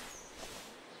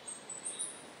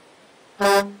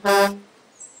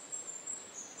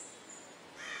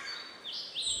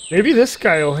 Maybe this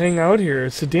guy will hang out here.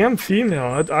 It's a damn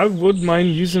female. I would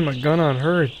mind using my gun on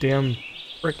her. Damn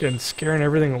frickin' scaring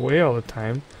everything away all the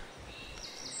time.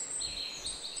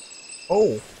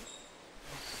 Oh.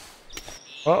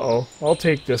 Uh-oh. I'll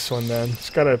take this one then. It's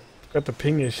got the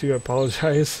ping issue. I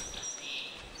apologize.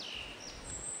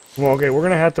 Well, okay, we're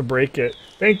gonna have to break it.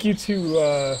 Thank you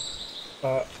to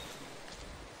Uh,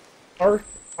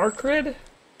 Arcrid?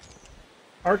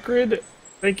 Arcrid,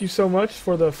 thank you so much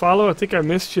for the follow. I think I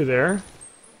missed you there.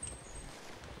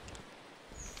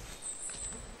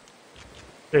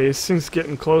 Okay, this thing's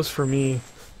getting close for me.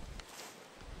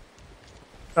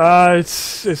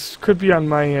 It could be on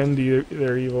my end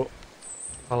there, Evil.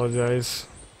 Apologize.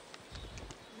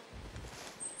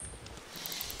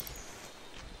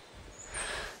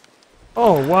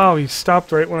 Oh wow, he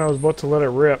stopped right when I was about to let it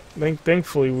rip.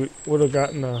 Thankfully, we would have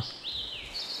gotten a...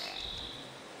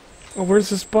 Oh, where's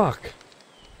this buck?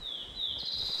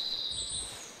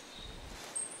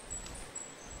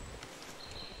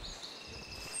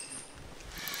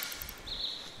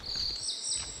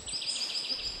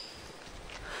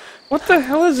 What the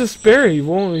hell is this bear?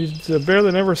 He's a bear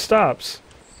that never stops.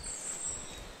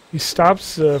 He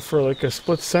stops for like a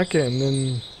split second and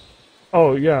then...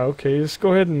 Oh yeah, okay, just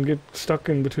go ahead and get stuck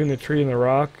in between the tree and the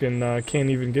rock and can't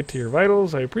even get to your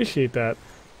vitals. I appreciate that.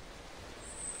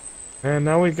 And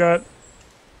now we got...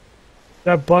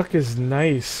 That buck is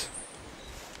nice.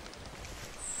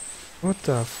 What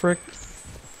the frick?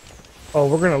 Oh,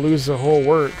 we're gonna lose the whole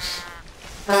works.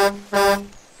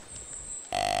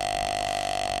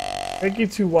 Thank you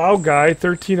to Wow Guy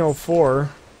 1304.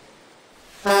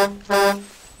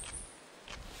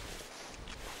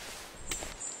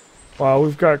 Wow,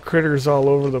 we've got critters all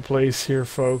over the place here,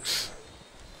 folks.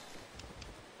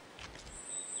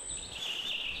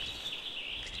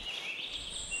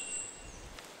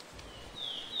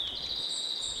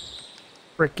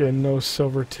 Frickin' no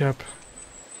Silvertip.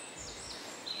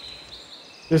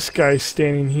 This guy's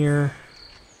standing here.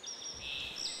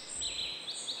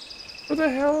 What the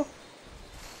hell?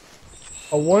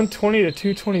 A 120 to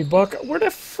 220 buck? Where the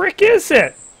frick is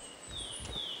it?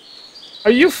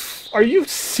 Are you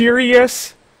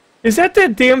serious? Is that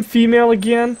damn female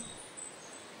again?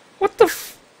 What the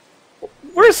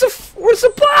where's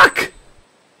the buck?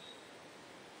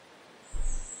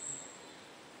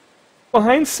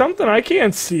 Behind something, I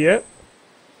can't see it.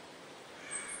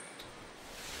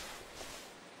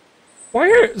 Why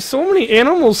are so many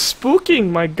animals spooking?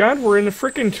 My god, we're in a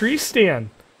frickin' tree stand.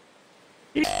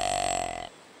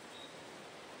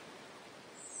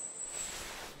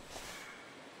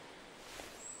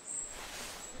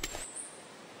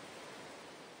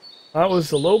 That was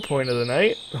the low point of the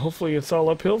night. Hopefully it's all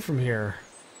uphill from here.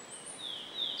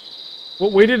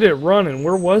 What way did it run and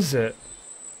where was it?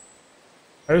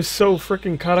 I was so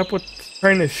frickin' caught up with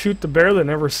trying to shoot the bear that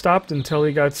never stopped until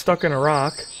he got stuck in a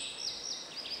rock.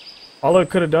 All I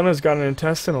could have done is got an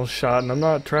intestinal shot, and I'm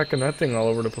not tracking that thing all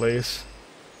over the place.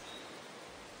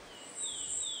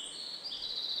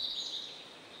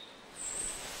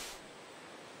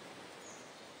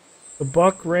 The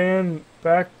buck ran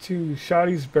back to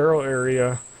Shoddy's barrel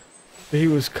area. He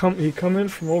come in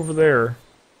from over there.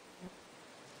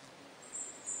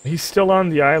 He's still on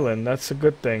the island. That's a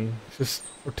good thing. Just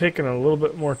we're taking a little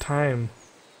bit more time.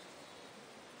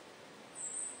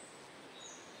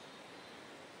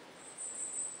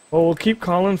 Well, we'll keep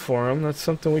calling for him. That's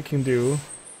something we can do.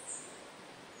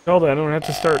 Until then, I don't have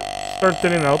to start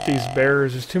thinning out these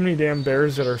bears. There's too many damn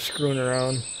bears that are screwing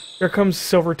around. Here comes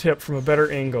Silvertip from a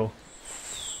better angle.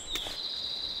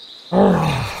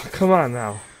 Oh, come on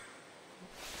now.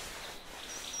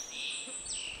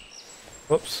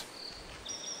 Whoops.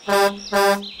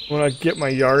 When I get my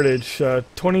yardage,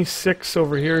 26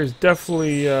 over here is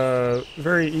definitely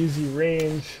very easy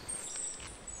range.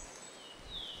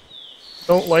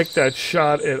 Don't like that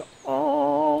shot at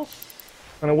all.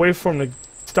 And wait for him to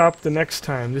stop the next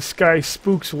time. This guy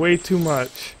spooks way too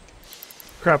much.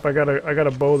 Crap! I got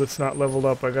a bow that's not leveled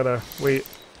up. I gotta wait.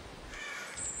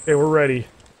 Okay, we're ready.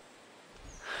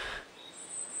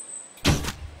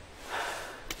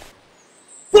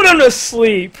 Put him to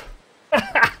sleep.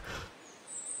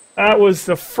 That was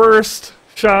the first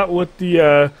shot with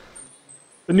the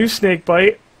new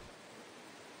Snakebite.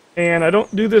 And I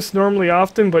don't do this normally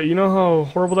often, but you know how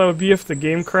horrible that would be if the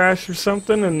game crashed or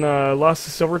something and lost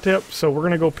the Silvertip? So we're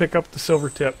gonna go pick up the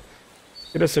Silvertip.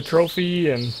 Get us a trophy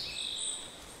and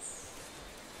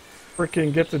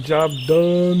frickin' get the job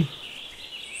done.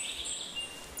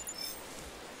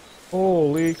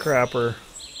 Holy crapper.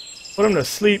 Put him to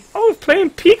sleep. Oh, he's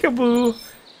playing peekaboo.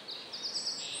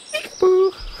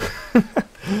 Peekaboo.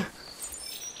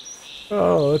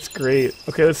 Oh, that's great.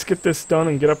 Okay, let's get this done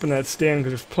and get up in that stand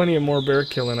because there's plenty of more bear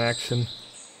killing action.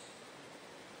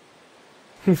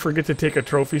 Forget to take a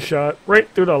trophy shot. Right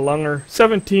through the lunger.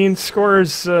 17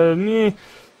 scores,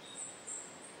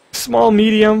 small,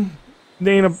 medium.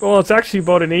 Well, it's actually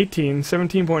about an 18,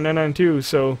 17.992,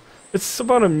 so it's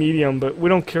about a medium, but we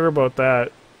don't care about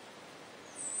that.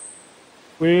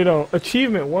 We don't.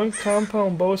 Achievement, 1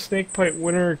 compound bow, snakebite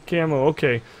winner camo.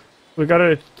 Okay. We got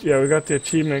it. Yeah, we got the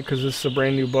achievement because this is a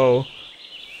brand new bow.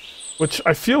 Which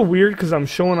I feel weird because I'm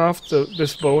showing off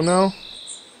this bow now.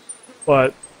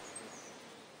 But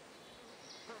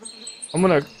I'm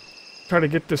gonna try to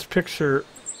get this picture.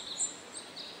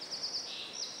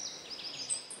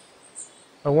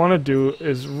 I want to do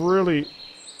is really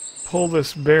pull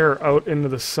this bear out into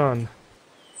the sun,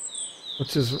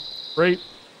 which is right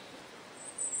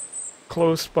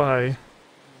close by.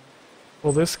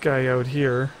 Pull this guy out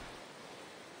here.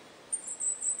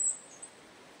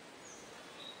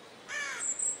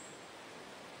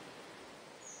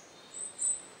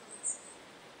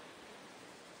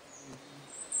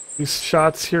 These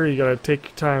shots here you gotta take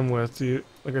your time with.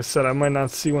 Like I said, I might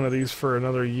not see one of these for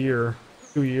another year,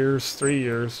 2 years, 3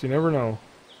 years. You never know.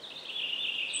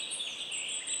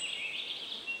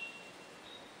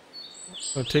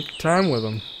 So take your time with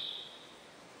them.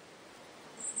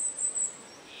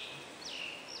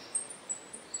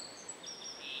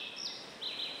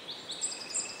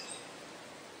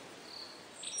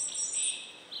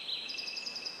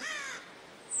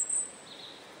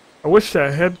 I wish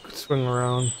that head could swing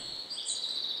around.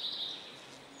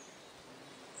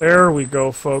 There we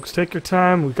go, folks. Take your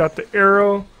time. We got the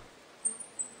arrow.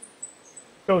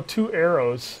 Go 2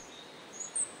 arrows.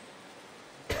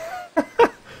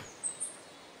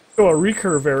 Go a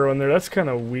recurve arrow in there. That's kind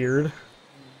of weird.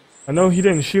 I know he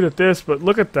didn't shoot at this, but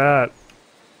look at that.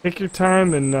 Take your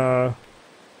time and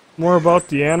more about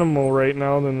the animal right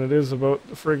now than it is about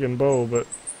the friggin' bow, but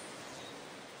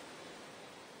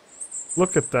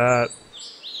look at that.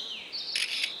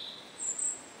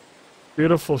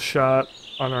 Beautiful shot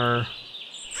on our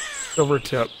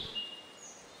Silvertip.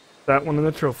 That one in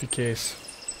the trophy case.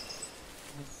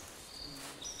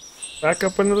 Back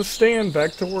up into the stand,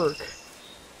 back to work.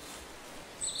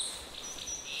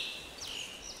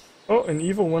 Oh, an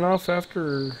evil went off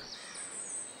after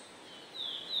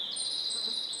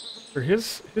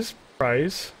his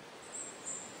prize.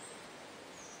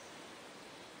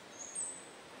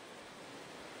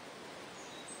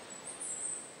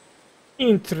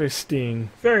 Interesting.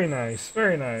 Very nice.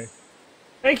 Very nice.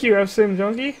 Thank you, FSIM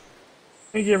Junkie.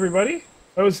 Thank you, everybody.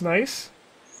 That was nice.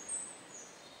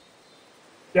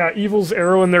 Yeah, Evil's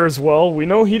arrow in there as well. We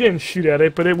know he didn't shoot at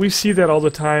it, but we see that all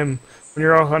the time. When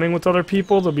you're out hunting with other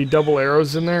people, there'll be double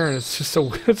arrows in there, and it's just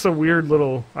it's a weird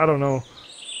little, I don't know.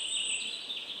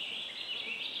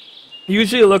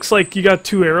 Usually it looks like you got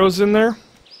 2 arrows in there,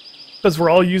 because we're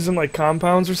all using like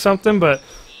compounds or something, but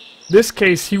this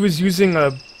case he was using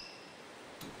a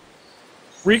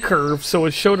recurve, so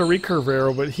it showed a recurve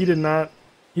arrow, but he did not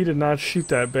shoot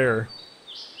that bear.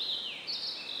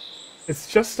 It's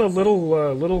just a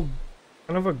little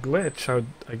kind of a glitch,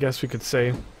 I guess we could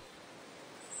say.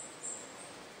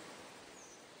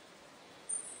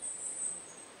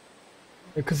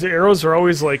 Because the arrows are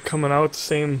always like coming out the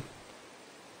same.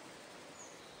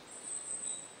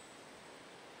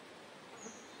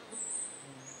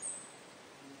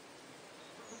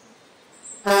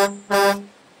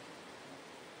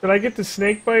 Did I get the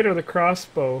snakebite or the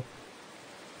crossbow?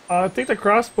 I think the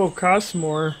crossbow costs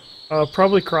more.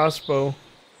 Probably crossbow.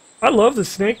 I love the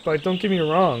snakebite, don't get me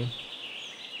wrong.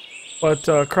 But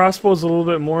crossbow's a little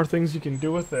bit more things you can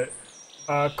do with it.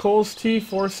 Cole's T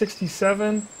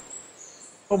 467.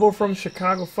 Hobo from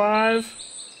Chicago 5.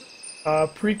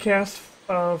 Precast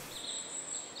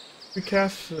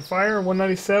Fire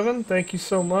 197. Thank you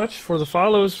so much for the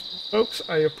follows, folks.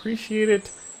 I appreciate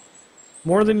it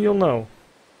more than you'll know.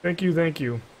 Thank you, thank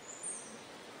you.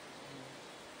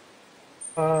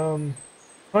 Hunt,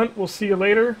 we'll see you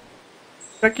later.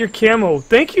 Check your camo.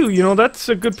 Thank you. You know, that's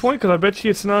a good point, because I bet you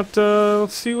it's not,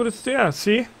 let's see what it's, yeah,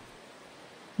 see?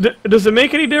 Does it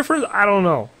make any difference? I don't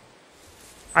know.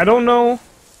 I don't know,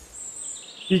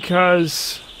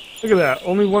 because, look at that,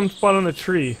 only 1 spot on the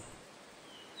tree.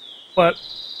 But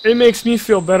it makes me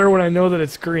feel better when I know that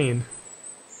it's green.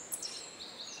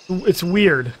 It's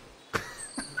weird.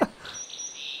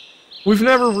 We've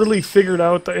never really figured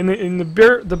out that, and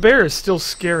the bear is still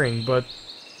scaring, but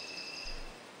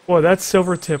boy, that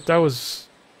Silvertip, that was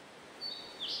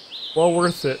well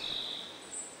worth it.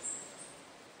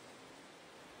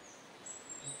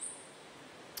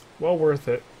 Well worth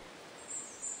it.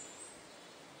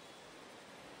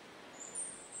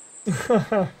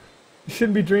 You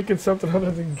shouldn't be drinking something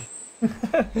other than.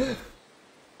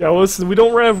 Yeah, well, listen, we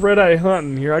don't have red eye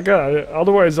hunting here. I got it.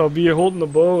 Otherwise, I'll be holding the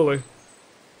bow like.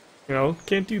 You know,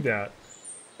 can't do that.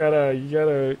 You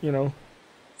gotta, you know.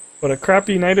 But a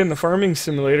crappy night in the farming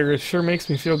simulator, it sure makes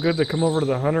me feel good to come over to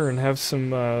the hunter and have some,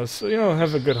 so, you know,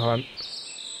 have a good hunt.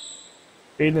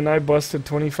 Aiden and I busted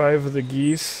 25 of the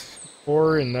geese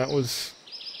before, and that was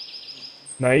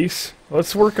nice.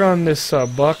 Let's work on this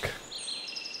buck.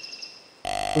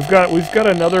 We've got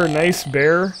another nice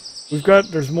bear.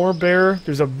 There's more bear.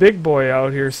 There's a big boy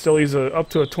out here still. He's up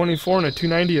to a 24 and a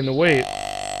 290 in the weight.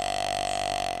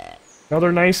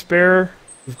 Another nice bear.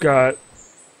 We've got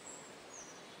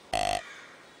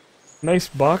nice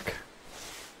buck.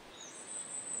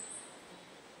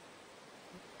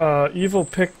 Evil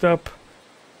picked up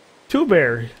 2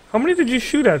 bear. How many did you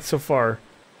shoot at so far?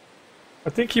 I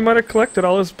think he might have collected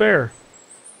all his bear.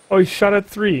 Oh, he shot at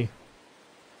 3.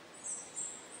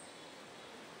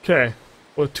 Okay.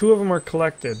 Well, 2 of them are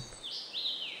collected.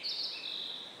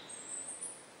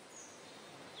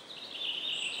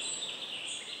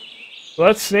 Well,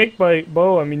 that snakebite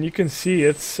bow, I mean, you can see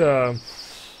it's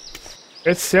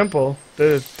simple.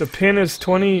 The pin is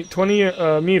 20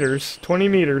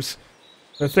 meters.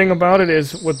 The thing about it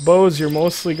is, with bows, you're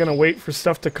mostly going to wait for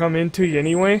stuff to come into you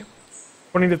anyway.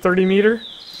 20 to 30 meter.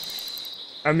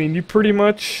 I mean, you pretty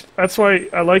much... That's why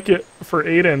I like it for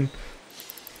Aiden.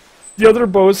 The other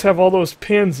bows have all those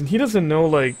pins, and he doesn't know,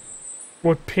 like,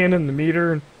 what pin and the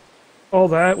meter and all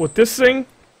that. With this thing,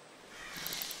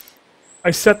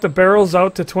 I set the barrels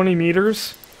out to 20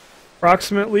 meters,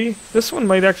 approximately. This one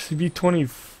might actually be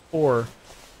 24.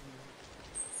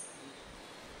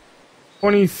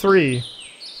 23.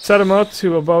 Set them out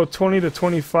to about 20 to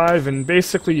 25, and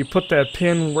basically you put that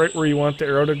pin right where you want the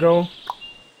arrow to go.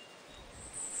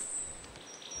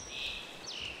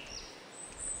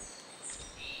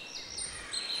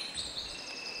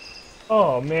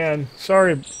 Oh man,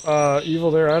 sorry, Evil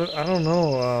there. I don't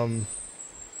know.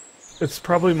 It's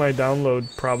probably my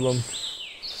download problem.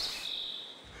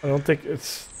 I don't think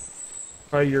it's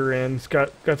by your end. It's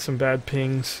got some bad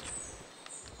pings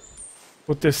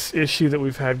with this issue that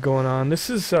we've had going on. This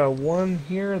is one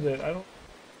here that I don't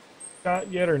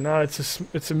got yet or not.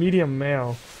 It's a medium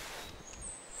male.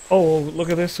 Oh, look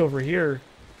at this over here.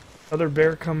 Other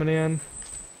bear coming in.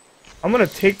 I'm gonna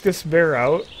take this bear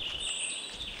out.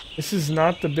 This is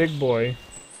not the big boy.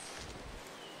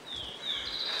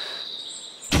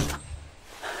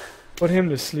 Put him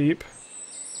to sleep.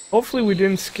 Hopefully we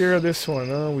didn't scare this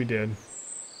one. Oh, we did.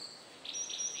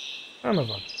 Son of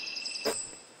a...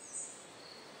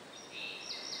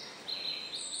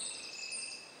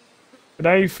 But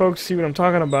now you folks see what I'm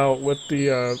talking about with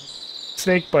the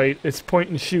snakebite. It's point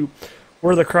and shoot.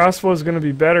 Where the crossbow is going to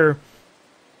be better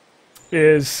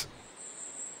is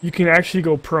you can actually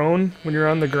go prone when you're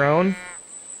on the ground.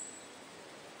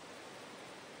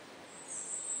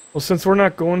 Well, since we're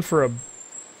not going for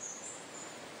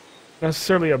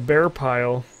necessarily a bear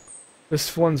pile,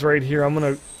 this one's right here. I'm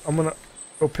gonna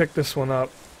go pick this one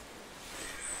up.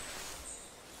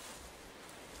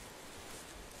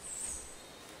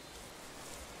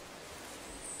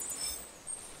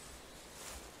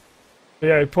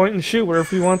 Yeah, point and shoot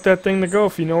wherever you want that thing to go.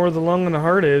 If you know where the lung and the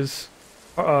heart is.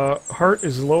 Heart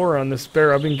is lower on this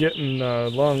bear. I've been getting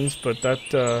lungs, but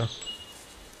that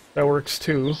works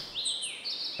too.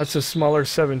 That's a smaller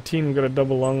 17. We got a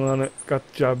double lung on it. Got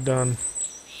the job done.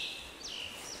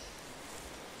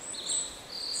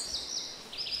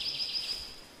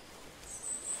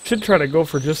 Should try to go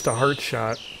for just a heart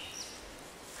shot.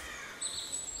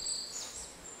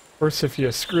 Of course, if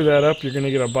you screw that up, you're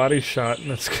gonna get a body shot, and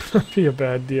that's gonna be a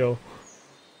bad deal.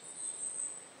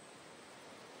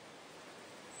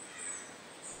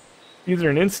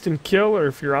 Either an instant kill, or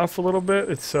if you're off a little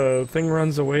bit, it's thing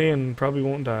runs away and probably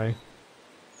won't die.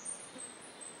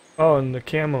 Oh, and the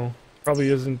camo probably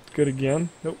isn't good again.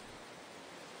 Nope.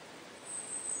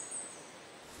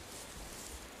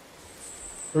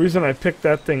 The reason I picked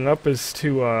that thing up is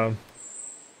to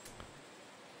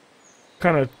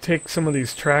kind of take some of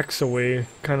these tracks away,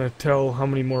 kind of tell how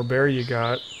many more bear you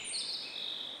got.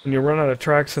 When you run out of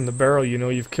tracks in the barrel, you know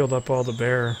you've killed up all the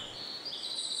bear.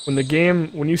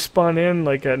 When you spawn in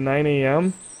like at 9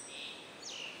 a.m.,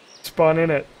 spawn in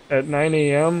at 9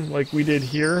 a.m. like we did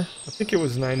here. I think it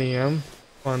was 9 a.m.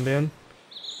 spawned in.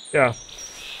 Yeah.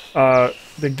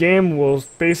 The game will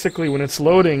basically, when it's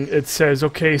loading, it says,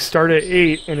 okay, start at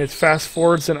 8, and it fast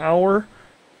forwards an hour.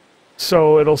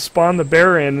 So it'll spawn the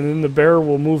bear in, and then the bear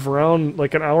will move around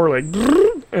like an hour, like,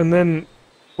 and then,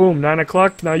 boom, 9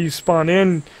 o'clock, now you spawn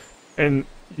in, and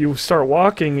you start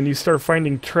walking, and you start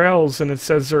finding trails, and it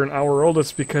says they're an hour old.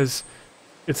 It's because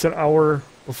it's an hour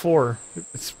before.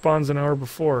 It spawns an hour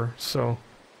before, so...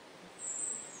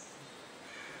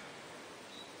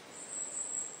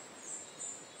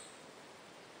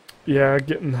 Yeah,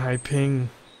 getting high ping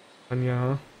on ya,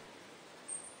 huh?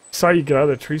 Saw you get out of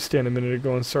the tree stand a minute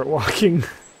ago and start walking.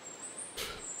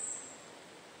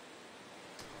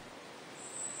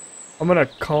 I'm gonna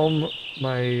calm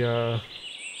my,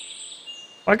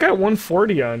 I got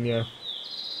 140 on you. I'm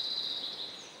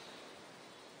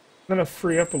gonna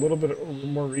free up a little bit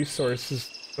more resources,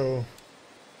 so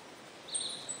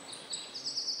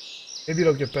maybe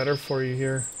it'll get better for you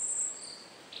here.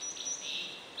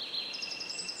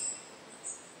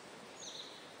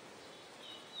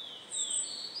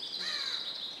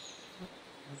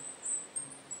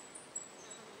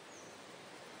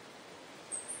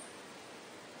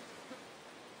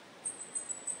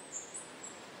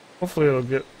 Hopefully it'll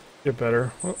get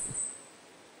better. Oh.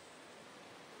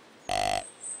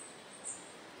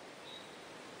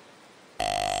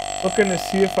 Looking to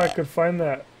see if I could find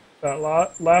that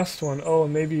last one. Oh,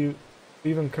 maybe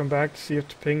even come back to see if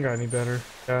the ping got any better.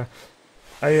 Yeah,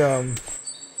 I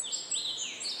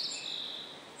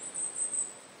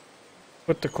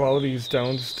put the qualities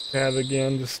down just a tad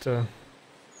again, just to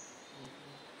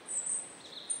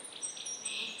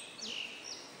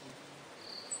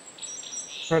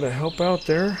try to help out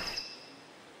there.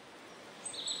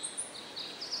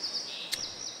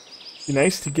 Be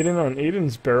nice to get in on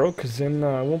Aiden's barrel, because then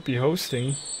I won't be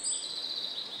hosting.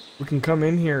 We can come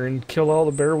in here and kill all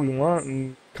the bear we want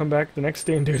and come back the next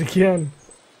day and do it again.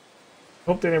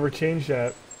 Hope they never change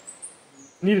that.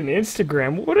 Need an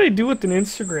Instagram. What would I do with an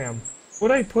Instagram? What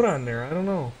would I put on there? I don't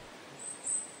know.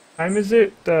 Time is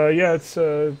it? Yeah, it's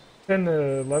 10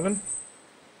 to 11.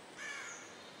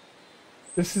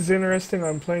 This is interesting.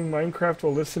 I'm playing Minecraft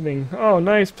while listening. Oh,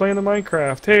 nice, playing the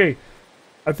Minecraft. Hey,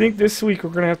 I think this week we're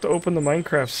going to have to open the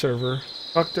Minecraft server.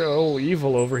 Talk to old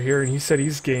Evil over here, and he said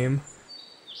he's game.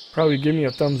 Probably give me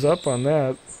a thumbs up on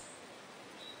that.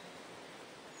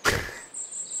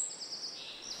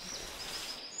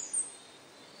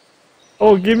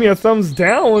 Oh, give me a thumbs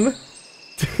down?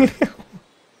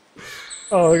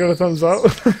 Oh, I got a thumbs up.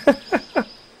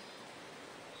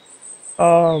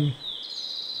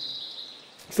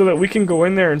 So that we can go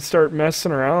in there and start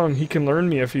messing around. He can learn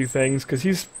me a few things, because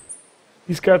he's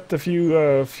got the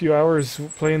few hours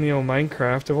playing the old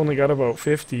Minecraft. I've only got about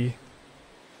 50.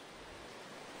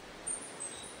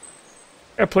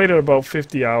 I played it about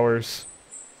 50 hours,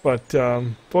 but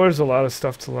boy, there's a lot of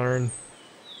stuff to learn.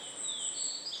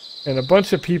 And a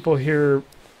bunch of people here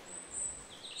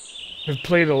have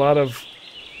played a lot of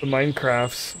the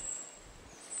Minecrafts.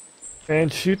 Man,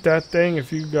 shoot that thing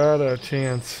if you got a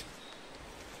chance.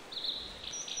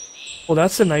 Well,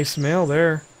 that's a nice male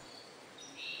there.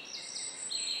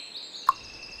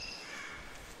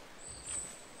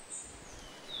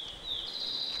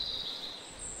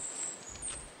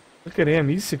 Look at him,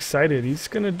 he's excited. He's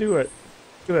gonna do it.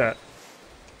 Look at that.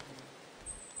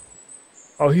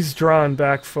 Oh, he's drawing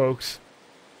back, folks.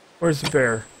 Where's the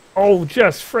bear? Oh,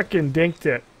 just frickin' dinked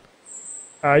it.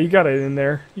 You got it in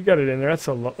there. You got it in there.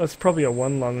 That's probably a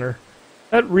one lunger.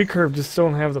 That recurve just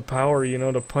don't have the power, you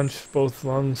know, to punch both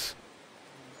lungs.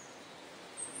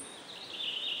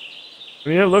 I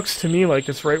mean, it looks to me like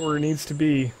it's right where it needs to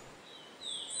be.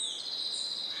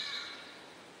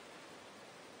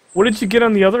 What did you get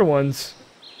on the other ones?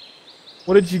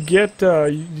 What did you get?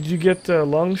 Did you get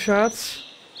lung shots?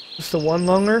 Just a one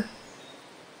lunger?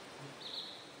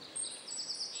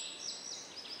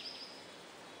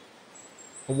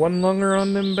 A one lunger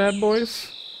on them bad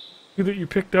boys? Two that you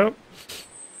picked up?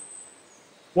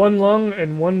 One lung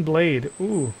and one blade.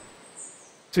 Ooh.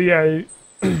 So yeah,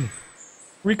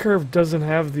 recurve doesn't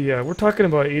have the, we're talking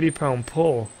about 80-pound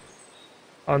pull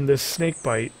on this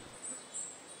Snakebite.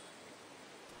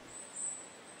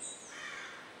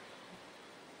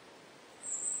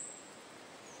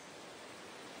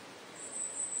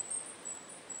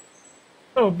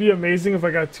 Oh, it'd be amazing if I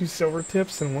got 2 silver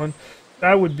tips and one.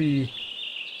 That would be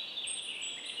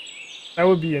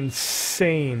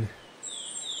insane.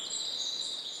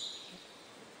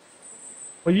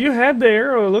 Well, you had the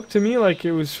arrow. It looked to me like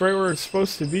it was right where it's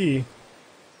supposed to be.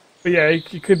 But yeah,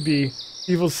 it could be.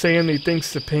 Evil's saying he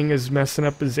thinks the ping is messing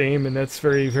up his aim, and that's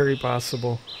very, very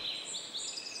possible.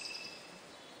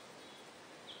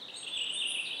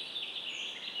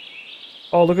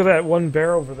 Oh, look at that one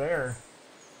bear over there.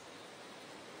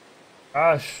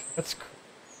 Gosh, that's... I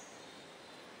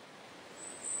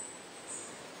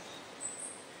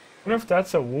wonder if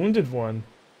that's a wounded one.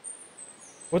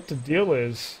 What the deal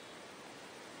is.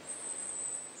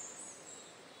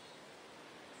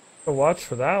 So watch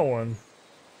for that one.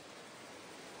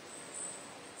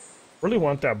 Really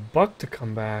want that buck to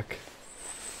come back.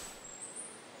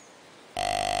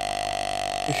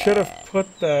 You should have put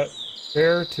that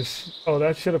bear to... Oh,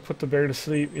 that should have put the bear to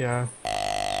sleep, yeah.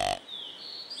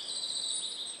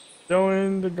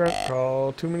 Doing the grunt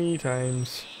call too many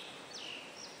times.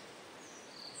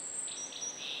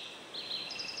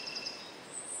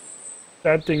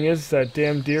 Sad thing is that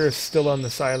damn deer is still on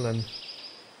this island.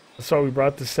 That's why we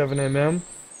brought the 7mm.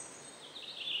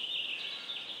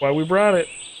 Why we brought it.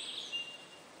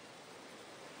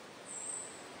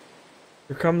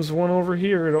 Here comes one over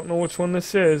here. I don't know which one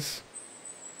this is.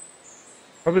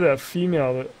 Probably that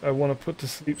female that I want to put to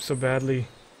sleep so badly.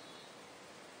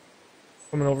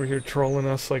 Coming over here trolling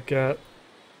us like that.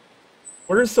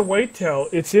 Where's the whitetail?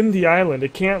 It's in the island.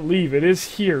 It can't leave. It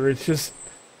is here. It's just...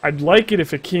 I'd like it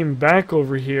if it came back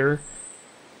over here.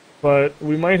 But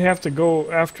we might have to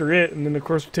go after it, and then of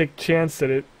course take a chance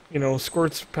that it, you know,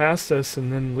 squirts past us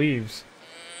and then leaves.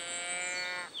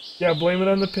 Yeah, blame it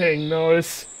on the ping. No,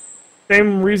 it's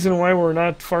same reason why we're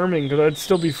not farming, because I'd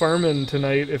still be farming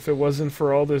tonight if it wasn't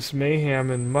for all this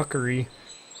mayhem and muckery.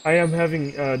 I am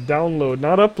having download,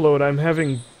 not upload. I'm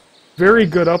having very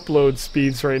good upload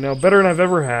speeds right now, better than I've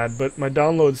ever had, but my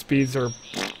download speeds are...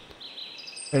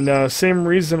 And same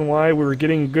reason why we were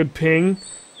getting good ping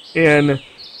in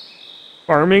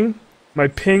farming. My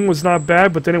ping was not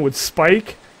bad, but then it would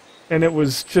spike, and it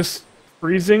was just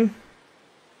freezing.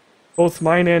 Both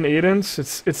mine and Aiden's.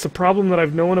 It's a problem that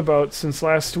I've known about since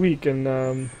last week, and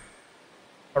our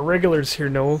regulars here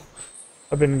know.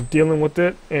 I've been dealing with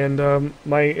it, and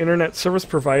my internet service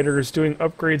provider is doing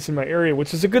upgrades in my area,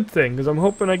 which is a good thing, because I'm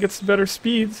hoping I get some better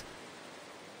speeds.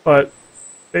 But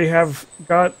they have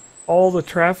got all the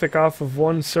traffic off of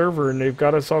one server, and they've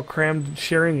got us all crammed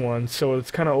sharing one, so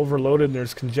it's kind of overloaded and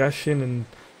there's congestion. And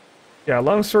yeah,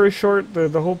 long story short, the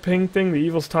whole ping thing the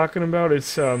Evil's talking about,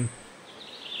 it's very,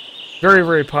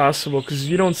 very possible, because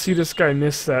you don't see this guy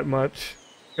miss that much.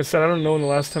 Like I said, I don't know when the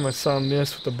last time I saw him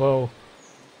miss with the bow.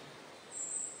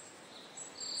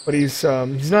 But he's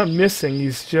not missing,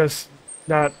 he's just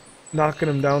not knocking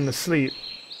him down to sleep.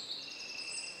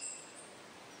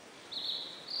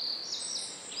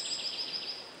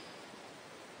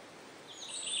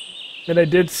 And I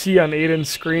did see on Aiden's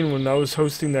screen when I was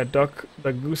hosting that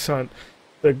the goose hunt,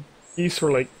 the geese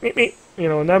were like, meep, meep, you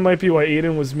know, and that might be why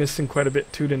Aiden was missing quite a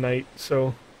bit too tonight,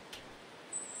 so.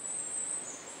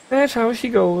 That's how she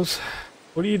goes.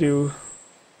 What do you do?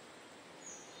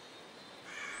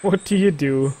 What do you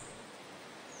do?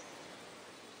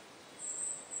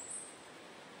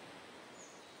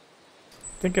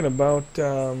 Thinking about,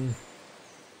 son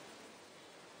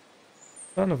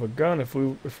of a gun, if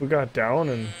we got down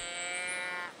and...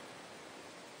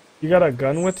 You got a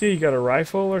gun with you? You got a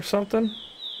rifle or something?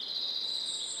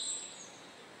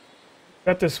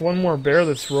 Got this one more bear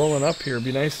that's rolling up here. It'd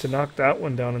be nice to knock that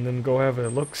one down and then go have a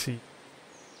look-see.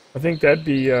 I think that'd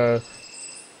be,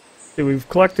 we've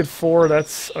collected 4,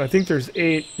 that's, I think there's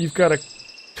 8. You've got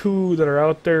 2 that are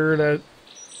out there that...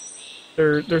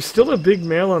 There's still a big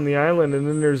male on the island, and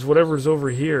then there's whatever's over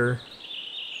here.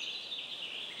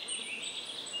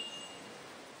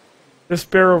 This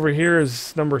bear over here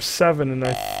is number 7, and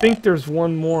I think there's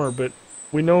one more, but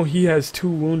we know he has 2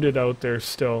 wounded out there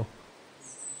still.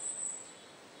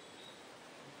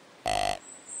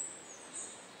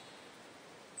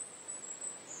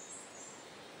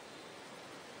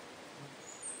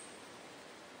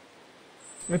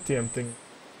 That damn thing.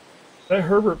 Let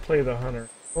Herbert play the hunter.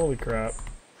 Holy crap.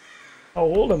 How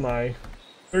old am I?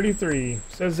 33.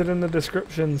 Says it in the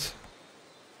descriptions.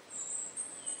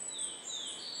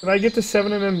 Did I get the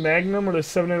 7mm Magnum or the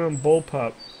 7mm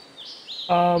Bullpup?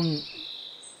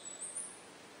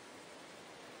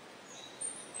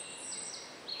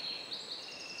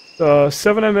 The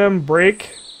 7mm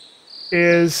Break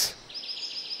is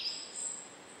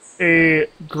a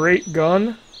great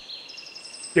gun.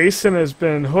 Jason has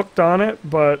been hooked on it,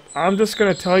 but I'm just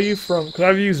going to tell you because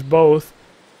I've used both,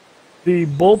 the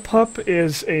Bullpup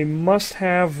is a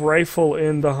must-have rifle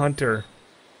in the Hunter.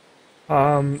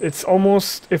 It's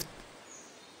almost, if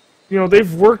you know,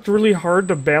 they've worked really hard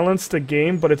to balance the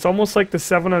game, but it's almost like the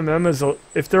 7mm is,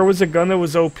 if there was a gun that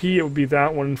was OP, it would be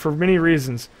that one, for many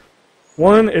reasons.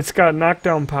 One, it's got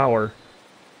knockdown power,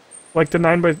 like the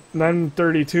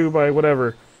 932 by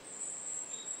whatever.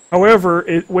 However,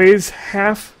 it weighs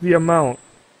half the amount.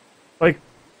 Like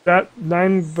that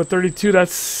 9x32,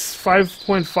 that's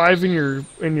 5.5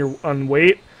 in your on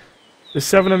weight. The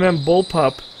 7mm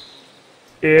Bullpup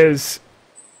is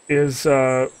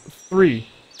 3,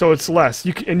 so it's less.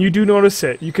 And you do notice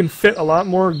it. You can fit a lot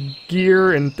more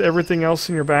gear and everything else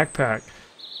in your backpack.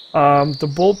 The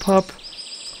Bullpup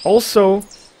also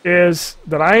is,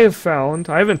 that I have found,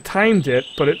 I haven't timed it,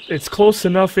 but it's close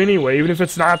enough anyway, even if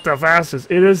it's not the fastest.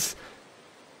 It is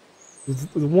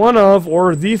one of,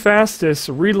 or the fastest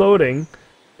reloading.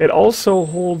 It also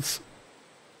holds,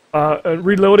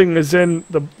 reloading is in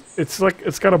the, it's like,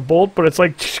 it's got a bolt, but it's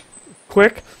like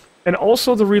quick. And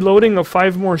also the reloading of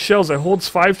 5 more shells. It holds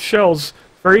 5 shells,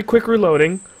 very quick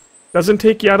reloading, doesn't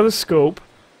take you out of the scope.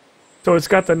 So it's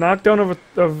got the knockdown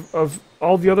of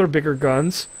all the other bigger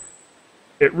guns.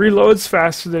 It reloads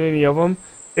faster than any of them.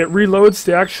 It reloads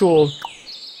the actual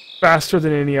faster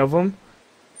than any of them.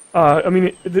 I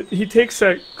mean, he takes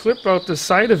that clip out the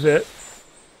side of it.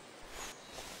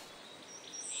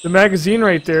 The magazine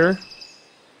right there.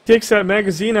 Takes that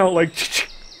magazine out like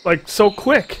so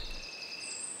quick.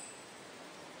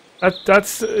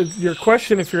 That's your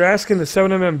question. If you're asking the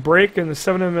 7mm break and the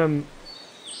 7mm,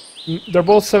 they're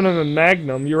both 7mm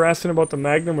Magnum. You were asking about the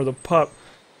Magnum or the pup.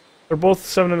 They're both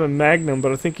 7mm Magnum,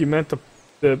 but I think you meant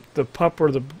the pup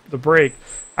or the break.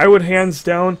 I would hands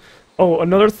down. Oh,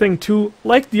 another thing too,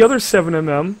 like the other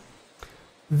 7mm,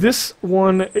 this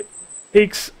one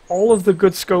takes all of the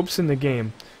good scopes in the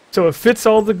game. So it fits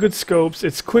all the good scopes.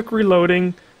 It's quick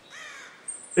reloading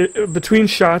between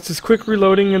shots. It's quick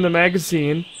reloading in the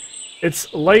magazine.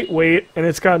 It's lightweight, and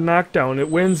it's got knockdown. It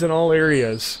wins in all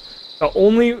areas. The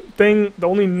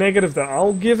only negative that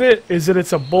I'll give it is that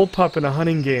it's a bullpup in a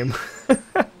hunting game.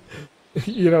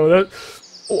 You know, that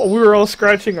we were all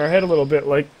scratching our head a little bit,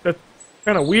 like, that's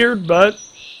kind of weird, but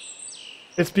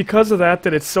it's because of that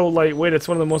it's so lightweight. It's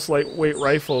one of the most lightweight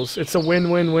rifles. It's a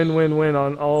win-win-win-win-win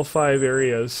on all 5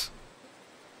 areas.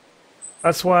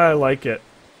 That's why I like it.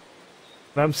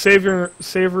 And I'm savoring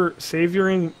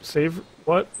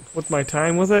with my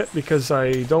time with it because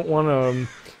I don't want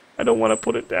to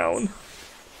put it down.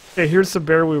 Okay, here's the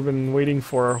bear we've been waiting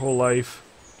for our whole life.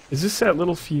 Is this that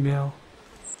little female?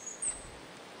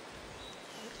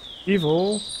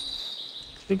 Evil.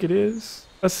 I think it is.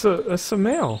 That's a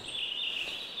male.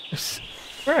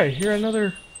 Alright, here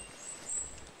another.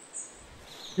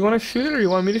 You want to shoot it or you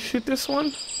want me to shoot this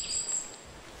one?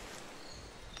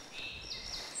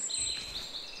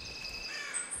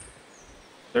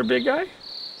 There, big guy?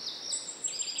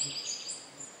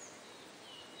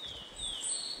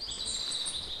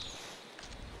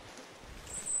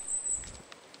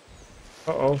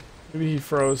 Uh-oh. Maybe he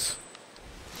froze.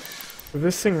 If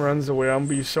this thing runs away, I'm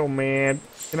gonna be so mad.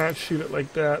 Cannot shoot it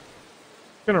like that.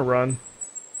 I'm gonna run.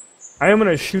 I am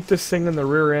gonna shoot this thing in the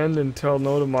rear end until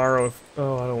no tomorrow.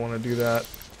 Oh, I don't want to do that.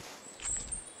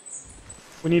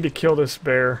 We need to kill this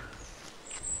bear.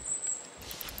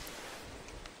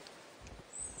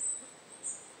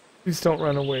 Please don't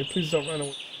run away. Please don't run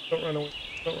away. Don't run away.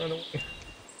 Don't run away.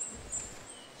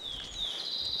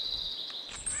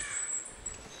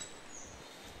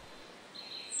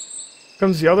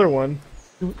 Comes the other one.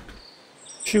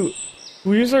 Shoot.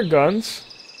 We use our guns.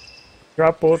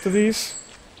 Drop both of these.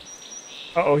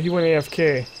 Uh-oh, he went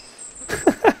AFK.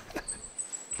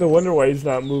 No wonder why he's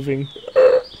not moving.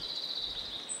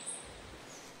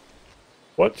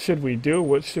 What should we do?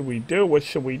 What should we do? What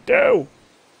should we do?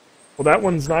 Well, that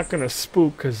one's not gonna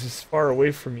spook because it's far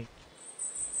away from me.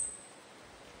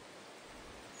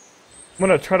 I'm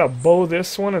gonna try to bow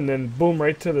this one and then boom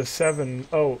right to the 7.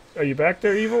 Oh, are you back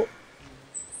there, Evil?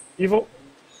 Evil?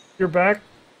 You're back?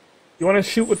 You wanna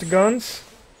shoot with the guns?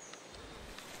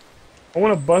 I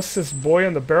wanna bust this boy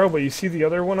on the barrel, but you see the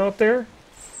other one out there?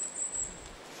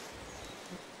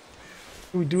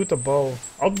 What do we do with the bow?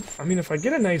 I mean, if I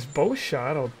get a nice bow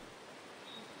shot, I'll...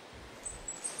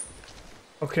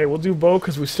 Okay, we'll do bow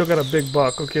because we still got a big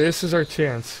buck. Okay, this is our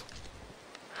chance.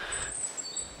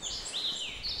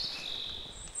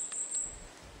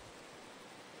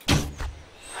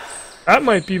 That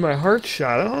might be my heart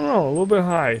shot. I don't know, a little bit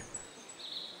high.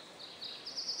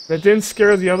 That didn't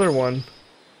scare the other one.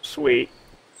 Sweet.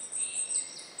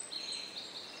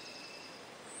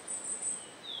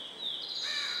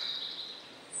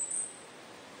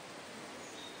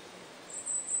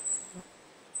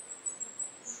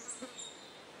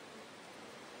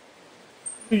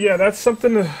 Yeah, that's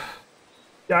something to...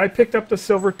 Yeah, I picked up the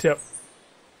Silvertip.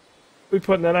 We're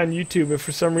putting that on YouTube. If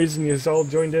for some reason you all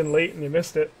joined in late and you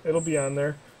missed it, it'll be on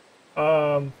there.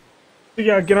 But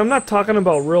yeah, again, I'm not talking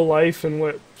about real life and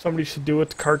what somebody should do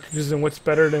with the cartridges and what's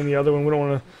better than the other one. We don't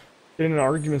want to get into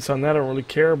arguments on that. I don't really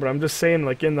care. But I'm just saying,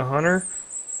 like in the Hunter,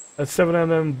 that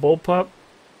 7mm bullpup.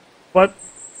 But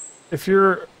if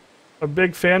you're a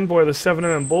big fanboy of the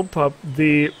 7mm bullpup,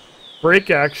 the break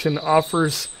action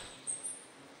offers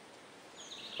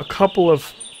a couple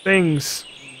of things.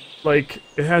 Like,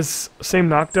 it has same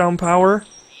knockdown power,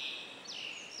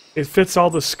 it fits all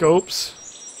the scopes,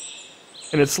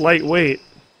 and it's lightweight.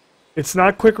 It's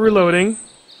not quick reloading.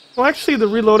 Well, actually, the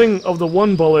reloading of the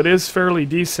one bullet is fairly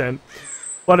decent,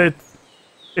 but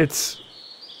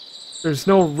there's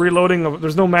no reloading of,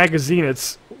 there's no magazine.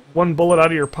 It's one bullet out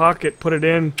of your pocket, put it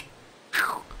in.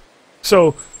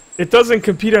 So It doesn't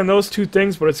compete on those two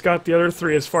things, but it's got the other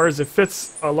three as far as it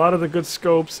fits a lot of the good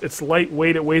scopes. It's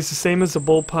lightweight. It weighs the same as a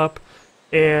bullpup,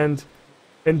 and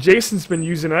Jason's been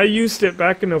using it. I used it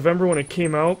back in November when it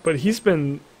came out, but he's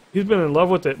been in love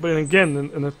with it. But again,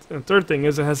 and the third thing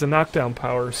is it has a knockdown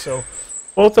power, so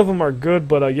both of them are good.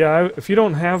 But yeah, if you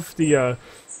don't have the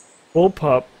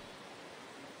bullpup,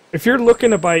 if you're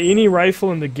looking to buy any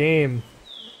rifle in the game,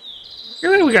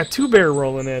 we got two bear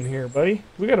rolling in here, buddy.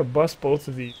 We gotta bust both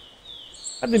of these.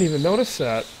 I didn't even notice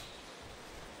that.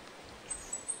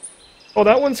 Oh,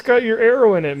 that one's got your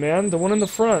arrow in it, man. The one in the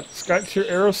front. It's got your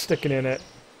arrow sticking in it.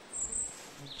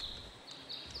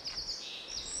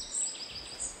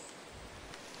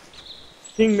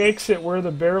 King makes it where the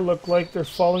bear look like they're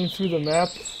falling through the map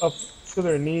up to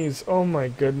their knees. Oh my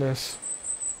goodness.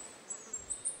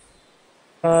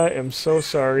 I am so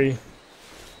sorry.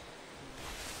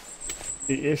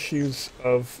 The issues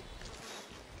of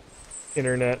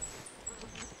internet.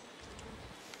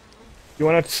 You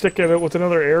want to stick it with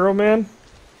another arrow, man?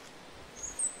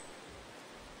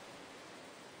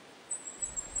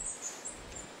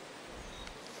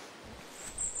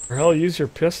 Or hell, use your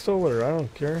pistol, or I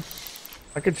don't care.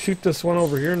 I could shoot this one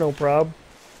over here, no prob.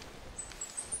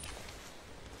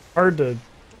 Hard to...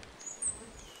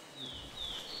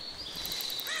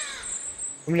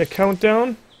 I'm gonna count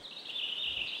down.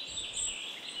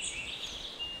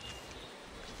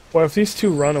 Well, if these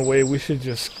two run away, we should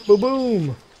just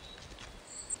boom.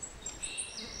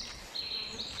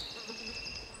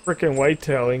 Frickin'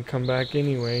 whitetail ain't come back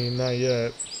anyway, not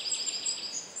yet.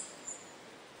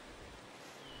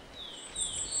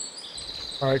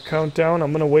 Alright, countdown.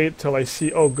 I'm gonna wait till I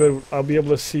see. Oh, good. I'll be able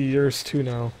to see yours too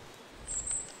now.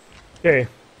 Okay.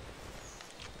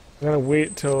 I'm gonna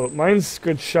wait till. Mine's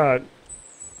good shot.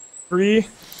 3,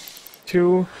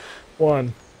 2,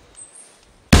 1.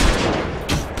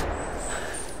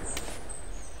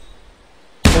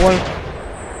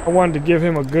 I wanted to give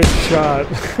him a good shot.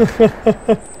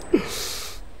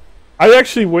 I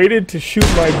actually waited to shoot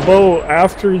my bow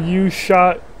after you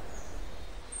shot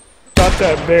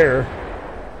that bear.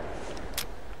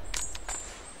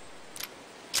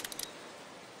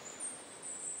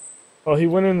 Well, he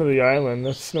went into the island.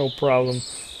 That's no problem.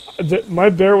 My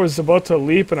bear was about to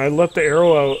leap, and I let the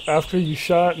arrow out after you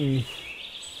shot, and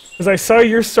because I saw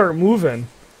yours start moving,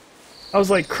 I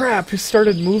was like, "Crap!" He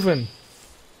started moving.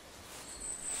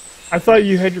 I thought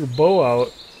you had your bow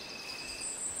out,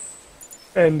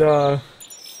 and I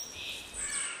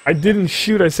didn't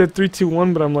shoot. I said 3, 2,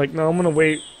 1, but I'm like, no, I'm gonna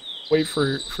wait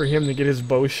for him to get his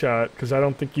bow shot because I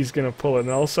don't think he's gonna pull it. And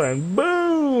all of a sudden,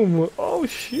 boom! Oh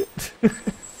shit!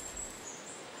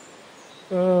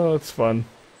 Oh, it's fun.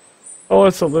 Oh,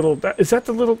 it's a little. That's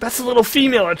a little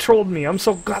female that trolled me. I'm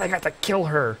so glad I got to kill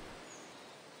her.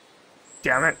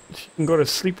 Damn it. She can go to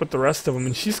sleep with the rest of them.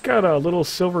 And she's got a little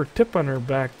silver tip on her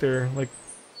back there. Like,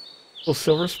 a little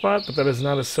silver spot, but that is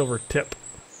not a silver tip.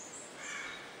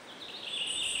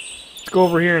 Let's go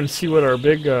over here and see what our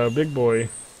big boy.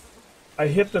 I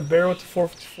hit the bear with the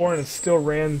 454 and it still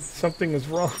ran. Something is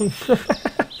wrong.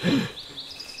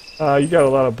 You got a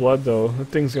lot of blood, though. That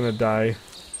thing's gonna die.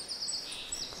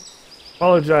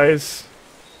 Apologize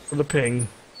for the ping.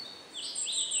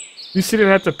 You didn't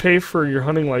have to pay for your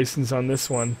hunting license on this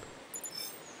one.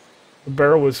 The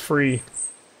barrel was free.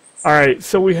 Alright,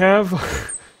 so we have...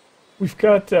 we've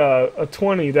got a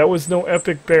 20. That was no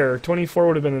epic bear. 24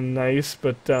 would have been nice,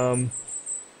 but didn't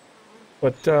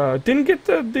get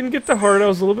the heart. I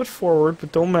was a little bit forward,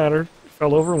 but don't matter.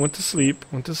 Fell over and went to sleep.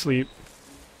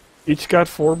 Each got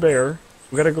 4 bear.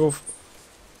 We gotta go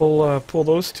pull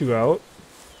those two out.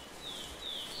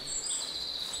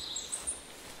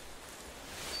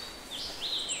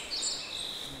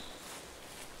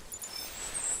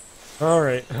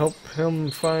 Alright, help him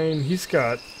find... He's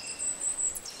got...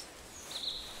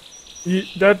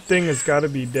 that thing has got to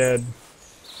be dead.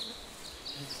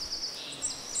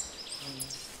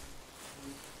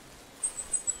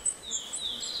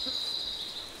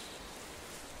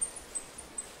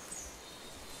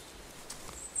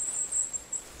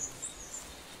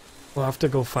 We'll have to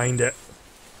go find it.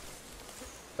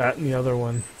 That and the other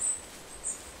one.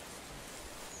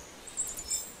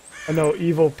 I know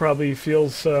Evil probably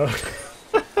feels, 5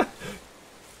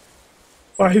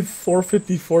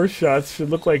 454 shots should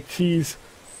look like cheese.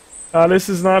 This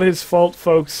is not his fault,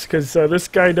 folks, because this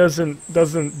guy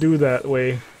doesn't do that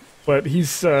way. But he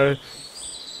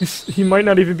might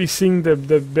not even be seeing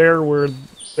the bear where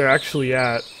they're actually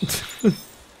at.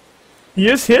 He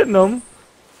is hitting them.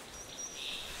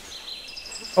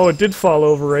 Oh, it did fall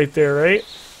over right there, right?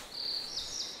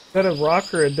 Is that a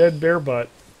rock or a dead bear butt?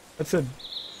 That's a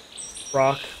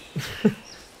rock.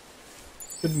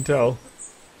 Couldn't tell.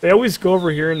 They always go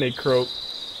over here and they croak.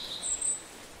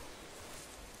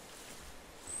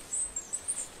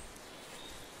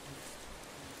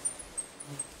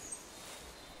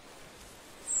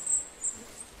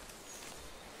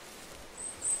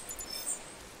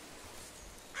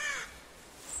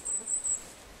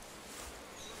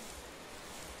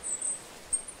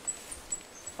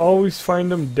 Always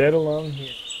find them dead along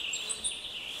here.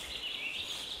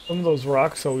 Some of those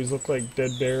rocks always look like dead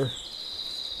bear.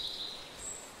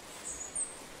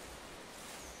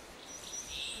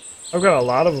 I've got a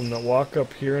lot of them that walk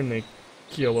up here and they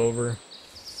keel over. In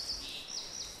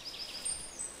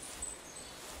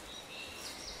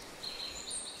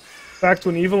fact,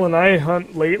 when Evil and I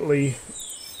hunt lately,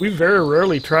 we very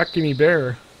rarely track any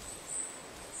bear.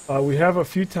 We have a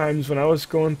few times when I was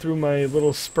going through my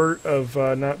little spurt of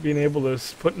not being able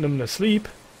to put them to sleep.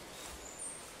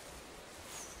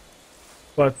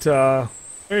 But there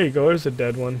you go, there's a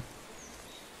dead one.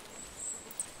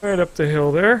 Right up the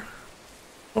hill there.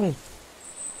 Oh.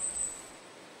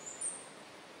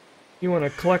 You want to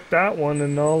collect that one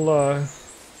and I'll, I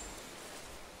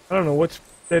don't know which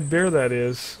dead bear that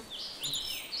is.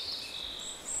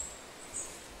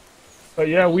 But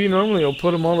yeah, we normally will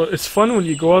put them all. It's fun when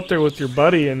you go out there with your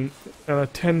buddy and a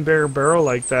 10 bear barrel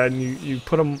like that, and you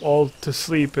put them all to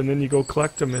sleep, and then you go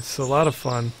collect them. It's a lot of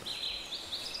fun.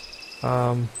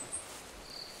 But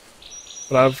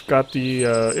I've got the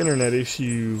internet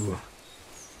issue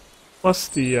plus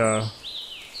the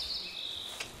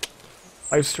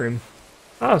live stream.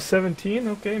 Ah, 17.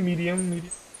 Okay, medium.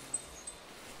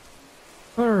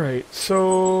 All right,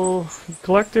 so you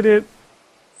collected it.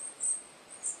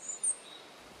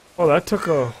 Oh, that took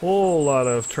a whole lot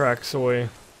of tracks away.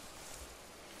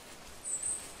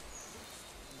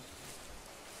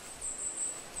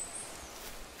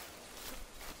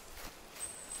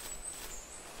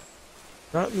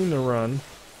 Not mean to run.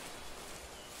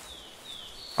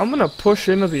 I'm gonna push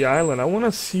into the island. I want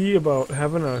to see about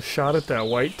having a shot at that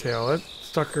whitetail. That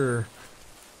sucker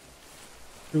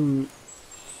too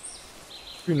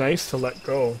nice to let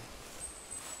go.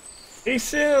 Hey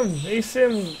Sim,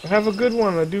 have a good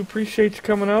one. I do appreciate you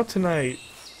coming out tonight.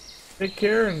 Take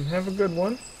care and have a good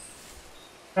one.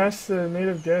 Past the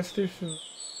native gas station.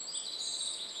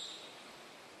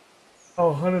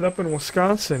 Oh, hunted up in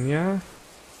Wisconsin, yeah.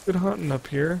 Good hunting up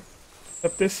here.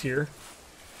 Up this year.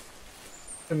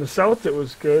 In the south it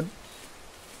was good.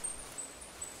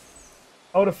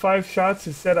 Out of 5 shots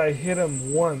it said I hit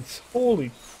him once. Holy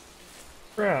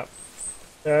crap.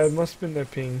 Yeah, it must have been the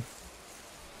ping.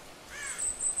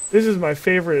 This is my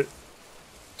favorite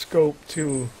scope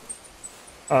too,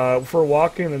 for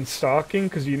walking and stalking,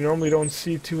 because you normally don't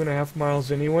see 2.5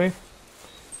 miles anyway.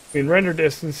 I mean, render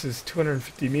distance is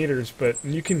 250 meters, but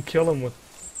you can kill them with.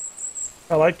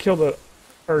 Well, I killed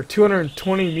or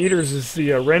 220 meters is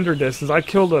the render distance. I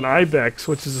killed an ibex,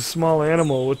 which is a small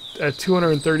animal, at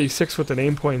 236 with an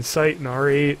aim point sight and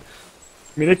R8.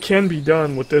 I mean, it can be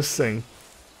done with this thing.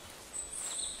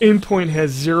 Aim point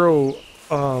has 0.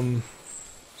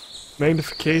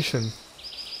 Magnification.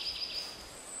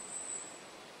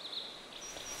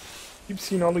 Keep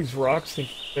seeing all these rocks and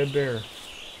dead bear.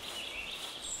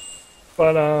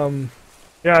 But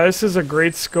yeah, this is a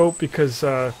great scope because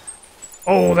oh,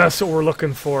 that's what we're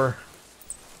looking for.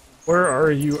 Where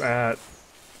are you at?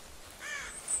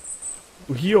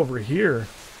 Ooh, he over here.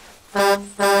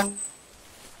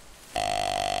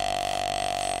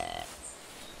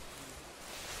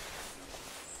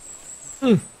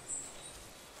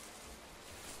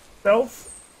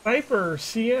 Stealth Sniper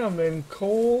CM and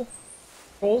Colst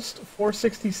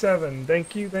 467.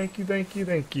 Thank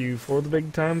you for the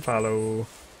big time follow.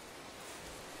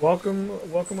 Welcome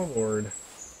aboard.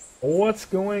 What's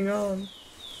going on?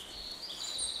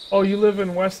 Oh, you live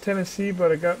in West Tennessee,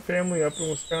 but I got family up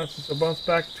in Wisconsin, so bounce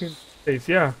back between states.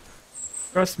 Yeah,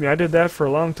 trust me, I did that for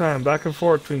a long time, back and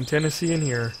forth between Tennessee and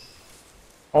here.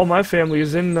 All my family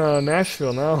is in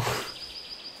Nashville now.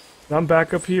 I'm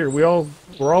back up here. We're all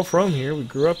from here. We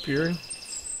grew up here.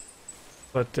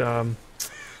 But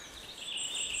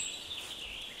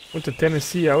went to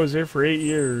Tennessee. I was there for 8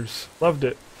 years. Loved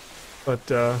it. But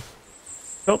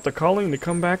felt the calling to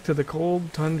come back to the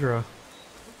cold tundra.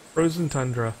 Frozen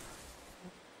tundra.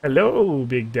 Hello,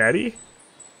 Big Daddy.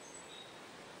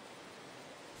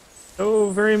 Oh,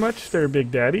 very much there, Big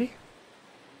Daddy.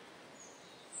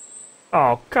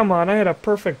 Oh, come on. I had a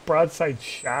perfect broadside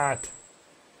shot.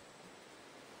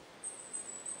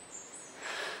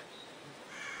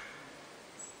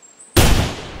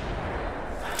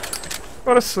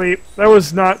 Go to sleep. That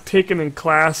was not taken in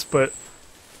class, but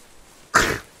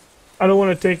I don't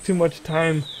want to take too much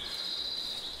time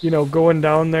you know, going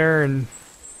down there, and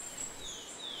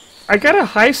I got a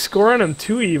high score on him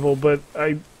too, Evil, but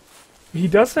he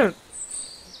doesn't.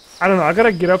 I don't know. I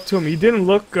gotta get up to him. He didn't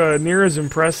look near as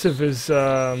impressive as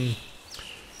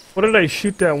what did I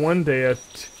shoot that one day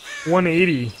at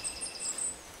 180?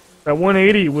 That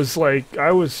 180 was like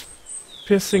I was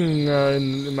pissing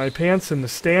in my pants in the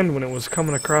stand when it was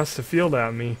coming across the field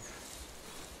at me.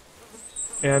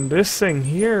 And this thing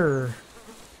here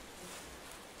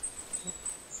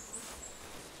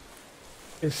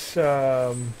is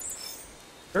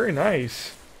very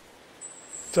nice.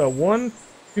 It's a 1,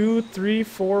 2, 3,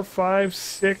 4, 5,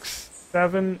 6,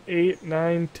 7, 8,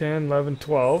 9, 10, 11,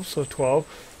 12. So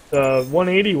 12. The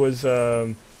 180 was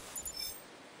oh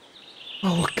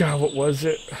god, what was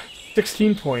it?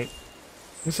 16 point.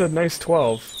 This is a nice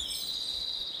 12.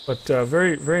 But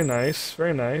very, very nice,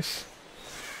 very nice.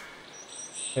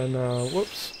 And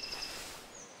whoops.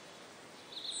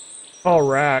 Oh,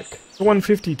 rack. It's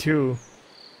 152.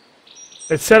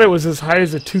 It said it was as high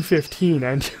as a 215.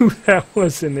 I knew that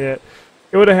wasn't it.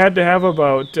 It would have had to have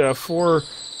about 4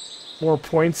 more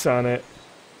points on it.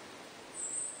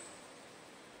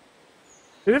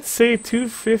 Did it say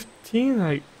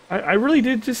 215? I really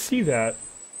did just see that.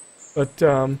 But,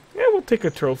 yeah, we'll take a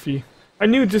trophy. I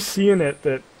knew just seeing it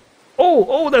that...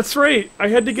 Oh, that's right! I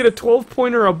had to get a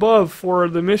 12-pointer above for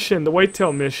the mission, the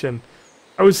whitetail mission.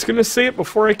 I was gonna say it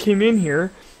before I came in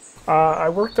here. I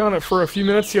worked on it for a few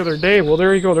minutes the other day. Well,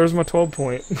 there you go. There's my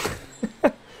 12-point.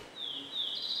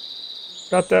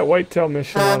 Got that whitetail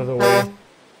mission out of the way.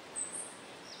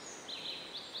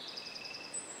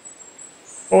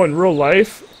 Oh, in real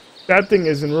life? That thing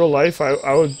is in real life.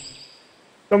 I would...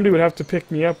 Somebody would have to pick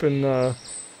me up and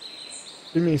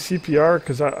give me CPR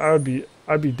because I'd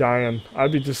be dying.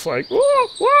 I'd be just like, whoa,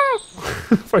 whoa!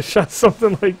 If I shot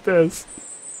something like this.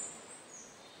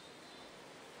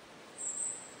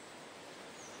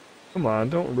 Come on,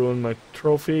 don't ruin my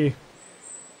trophy.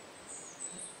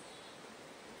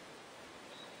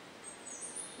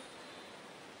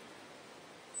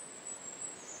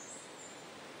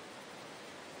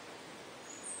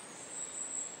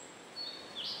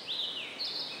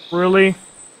 Really?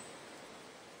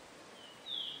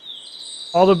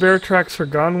 All the bear tracks are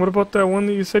gone? What about that one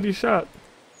that you said you shot?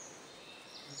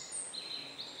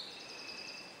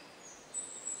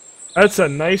 That's a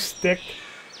nice thick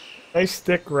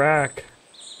rack.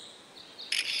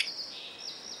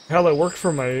 Hell, it worked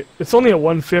for my... It's only a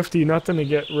 150, nothing to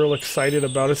get real excited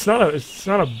about. It's not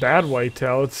a bad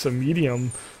whitetail, it's a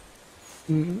medium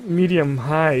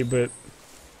high, but...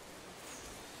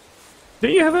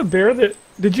 Didn't you have a bear that...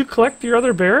 Did you collect your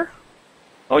other bear?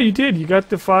 Oh, you did. You got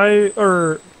the 5,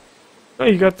 or... No,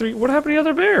 you got 3. What happened to the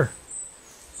other bear?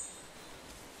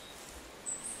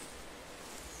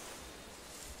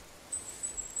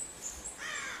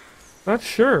 Not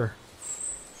sure.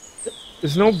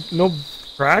 There's no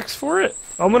tracks for it?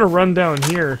 I'm gonna run down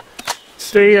here.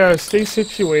 Stay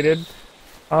situated.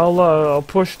 I'll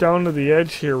push down to the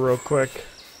edge here real quick.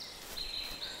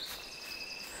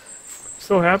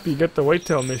 So happy you get the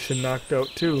whitetail mission knocked out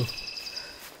too.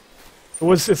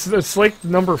 It's like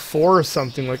number 4 or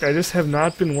something. Like I just have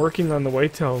not been working on the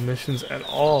whitetail missions at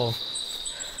all.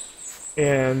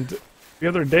 And the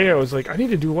other day I was like, I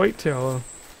need to do whitetail.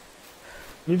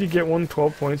 I need to get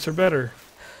 12 points or better.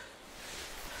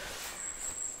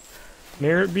 And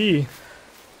there it be.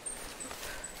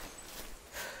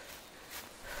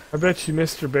 I bet you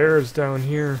Mr. Bear is down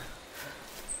here.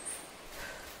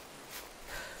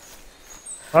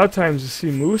 A lot of times you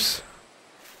see moose.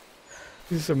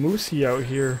 There's a moosey out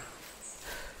here.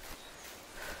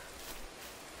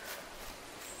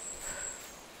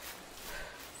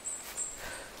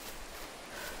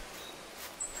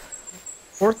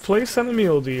 4th place on the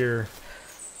mule deer.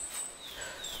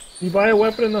 You buy a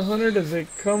weapon in the hunter, does it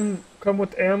come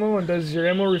with ammo, and does your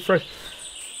ammo refresh?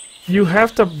 You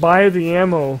have to buy the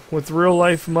ammo with real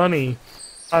life money,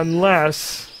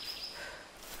 unless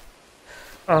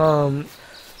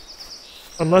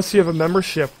unless you have a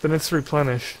membership, then it's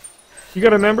replenished. You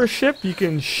got a membership, you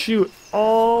can shoot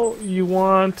all you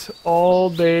want all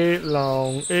day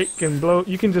long. It can blow.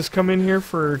 You can just come in here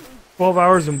for 12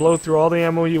 hours and blow through all the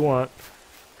ammo you want.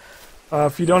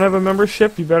 If you don't have a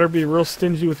membership, you better be real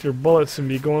stingy with your bullets and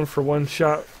be going for 1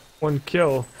 shot, 1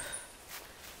 kill.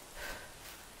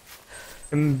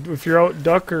 And if you're out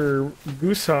duck or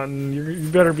goose hunting, you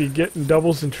better be getting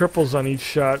doubles and triples on each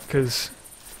shot, because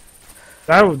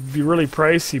that would be really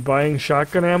pricey, buying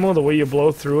shotgun ammo, the way you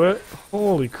blow through it.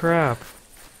 Holy crap.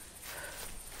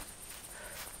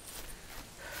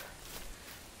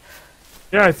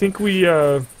 Yeah, I think we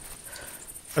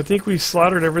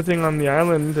slaughtered everything on the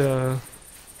island.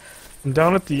 I'm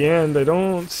down at the end. I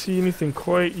don't see anything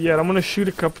quite yet. I'm gonna shoot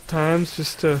a couple times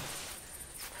just to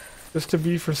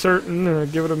be for certain.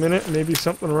 Give it a minute, maybe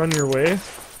something will run your way.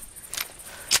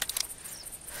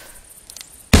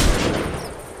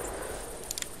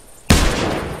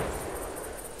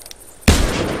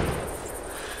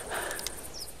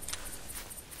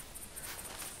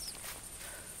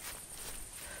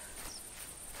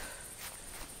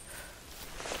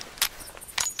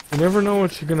 You never know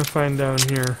what you're gonna find down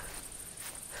here.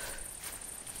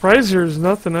 Surprised there's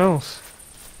nothing else.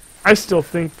 I still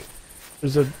think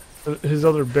there's his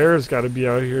other bear's got to be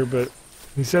out here, but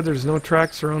he said there's no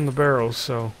tracks around the barrels,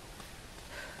 so.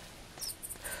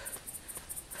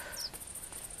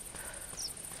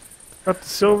 Got the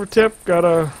Silvertip, got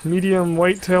a medium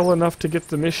whitetail enough to get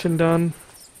the mission done.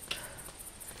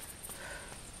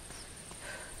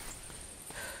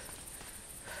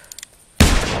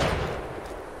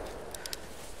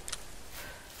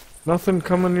 Nothing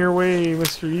coming your way,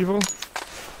 Mr. Evil.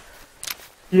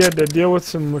 He had to deal with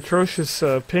some atrocious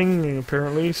pinging,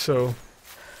 apparently, so...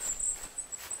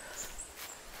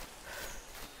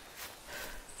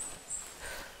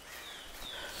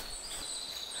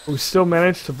 We still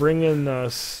managed to bring in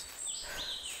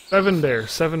 7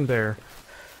 bear.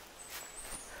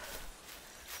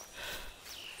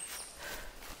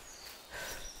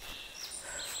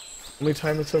 Only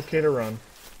time it's okay to run.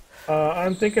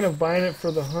 I'm thinking of buying it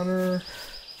for the hunter.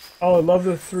 Oh, I love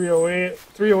the 308.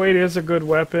 308 is a good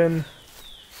weapon.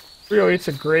 308's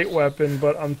a great weapon,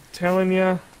 but I'm telling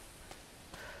you,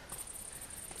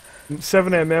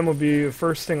 7mm would be the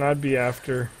first thing I'd be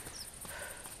after.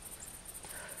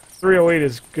 308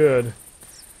 is good.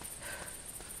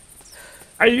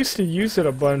 I used to use it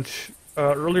a bunch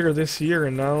earlier this year,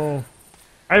 and now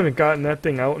I haven't gotten that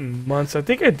thing out in months. I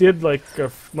think I did like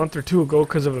a month or two ago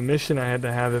because of a mission I had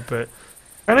to have it, but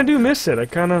I kind of do miss it. I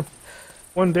kind of...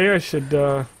 One day I should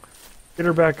get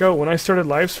her back out. When I started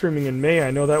live streaming in May,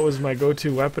 I know that was my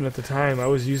go-to weapon at the time. I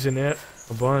was using it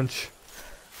a bunch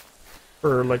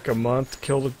for like a month,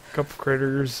 killed a couple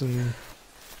critters, and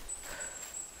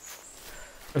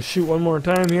I'll shoot one more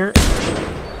time here.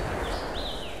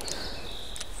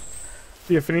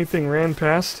 See if anything ran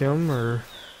past him or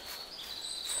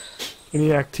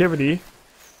any activity.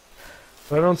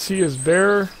 I don't see his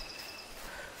bear.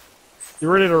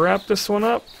 You ready to wrap this one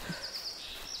up?